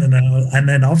line. And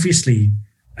then obviously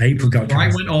April got cancelled.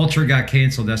 Right when Ultra got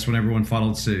cancelled, that's when everyone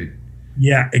followed suit.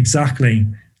 Yeah, exactly.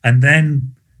 And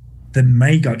then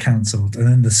May got cancelled. And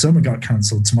then the summer got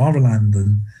cancelled. Tomorrowland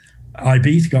and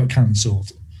Ibiza got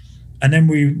cancelled. And then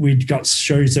we'd got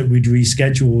shows that we'd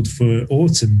rescheduled for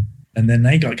autumn. And then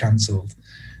they got cancelled.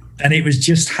 And it was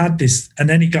just had this. And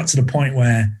then it got to the point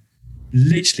where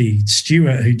literally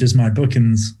Stuart, who does my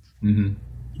bookings,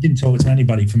 didn't talk to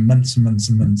anybody for months and months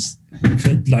and months,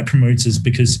 like promoters,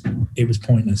 because it was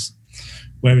pointless.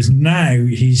 Whereas now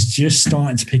he's just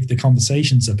starting to pick the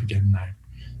conversations up again now.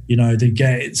 You know,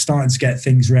 they starting to get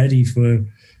things ready for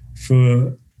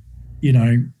you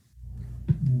know,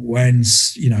 when,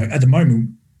 you know, at the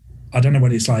moment, I don't know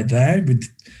what it's like there with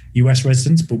US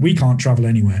residents, but we can't travel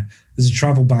anywhere. There's a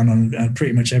travel ban on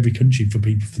pretty much every country for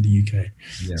people for the UK.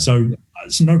 Yeah. So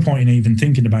there's no point in even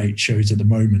thinking about shows at the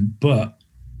moment, but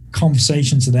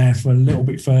conversations are there for a little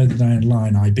bit further down the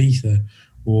line, Ibiza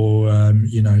or,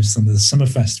 you know, some of the summer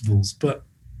festivals. But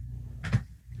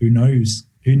who knows?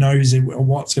 Who knows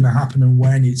what's going to happen and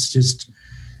when? It's just,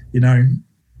 you know,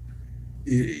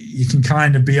 you can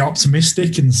kind of be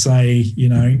optimistic and say, you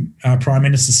know, our Prime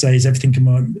Minister says everything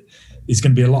is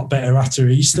going to be a lot better after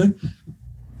Easter.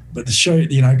 But the show,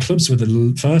 you know, clubs were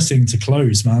the first thing to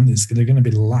close, man. They're going to be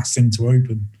the last thing to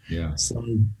open. Yeah. So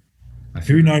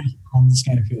who knows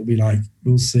what it'll be like?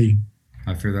 We'll see.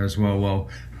 I fear that as well.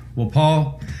 Well,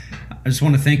 Paul, I just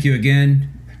want to thank you again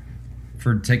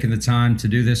for taking the time to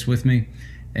do this with me.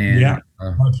 And yeah,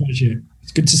 my pleasure.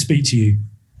 It's good to speak to you.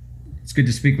 It's good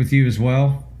to speak with you as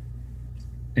well.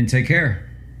 And take care.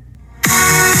 Well,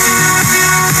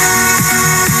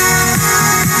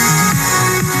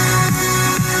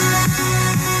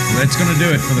 that's going to do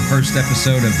it for the first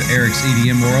episode of Eric's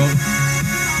EDM World.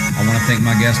 I want to thank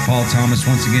my guest, Paul Thomas,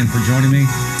 once again for joining me.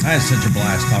 I had such a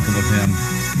blast talking with him.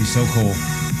 He's so cool.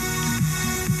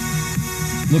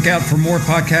 Look out for more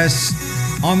podcasts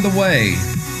on the way.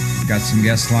 Got some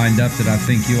guests lined up that I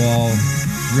think you all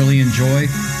really enjoy.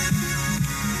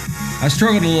 I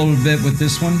struggled a little bit with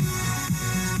this one.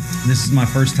 This is my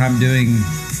first time doing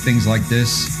things like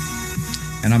this,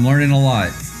 and I'm learning a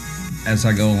lot as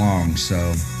I go along.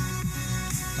 So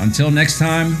until next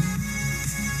time,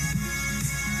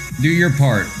 do your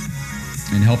part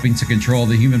in helping to control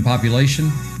the human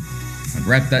population and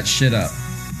wrap that shit up.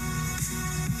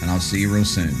 And I'll see you real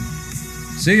soon.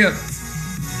 See ya.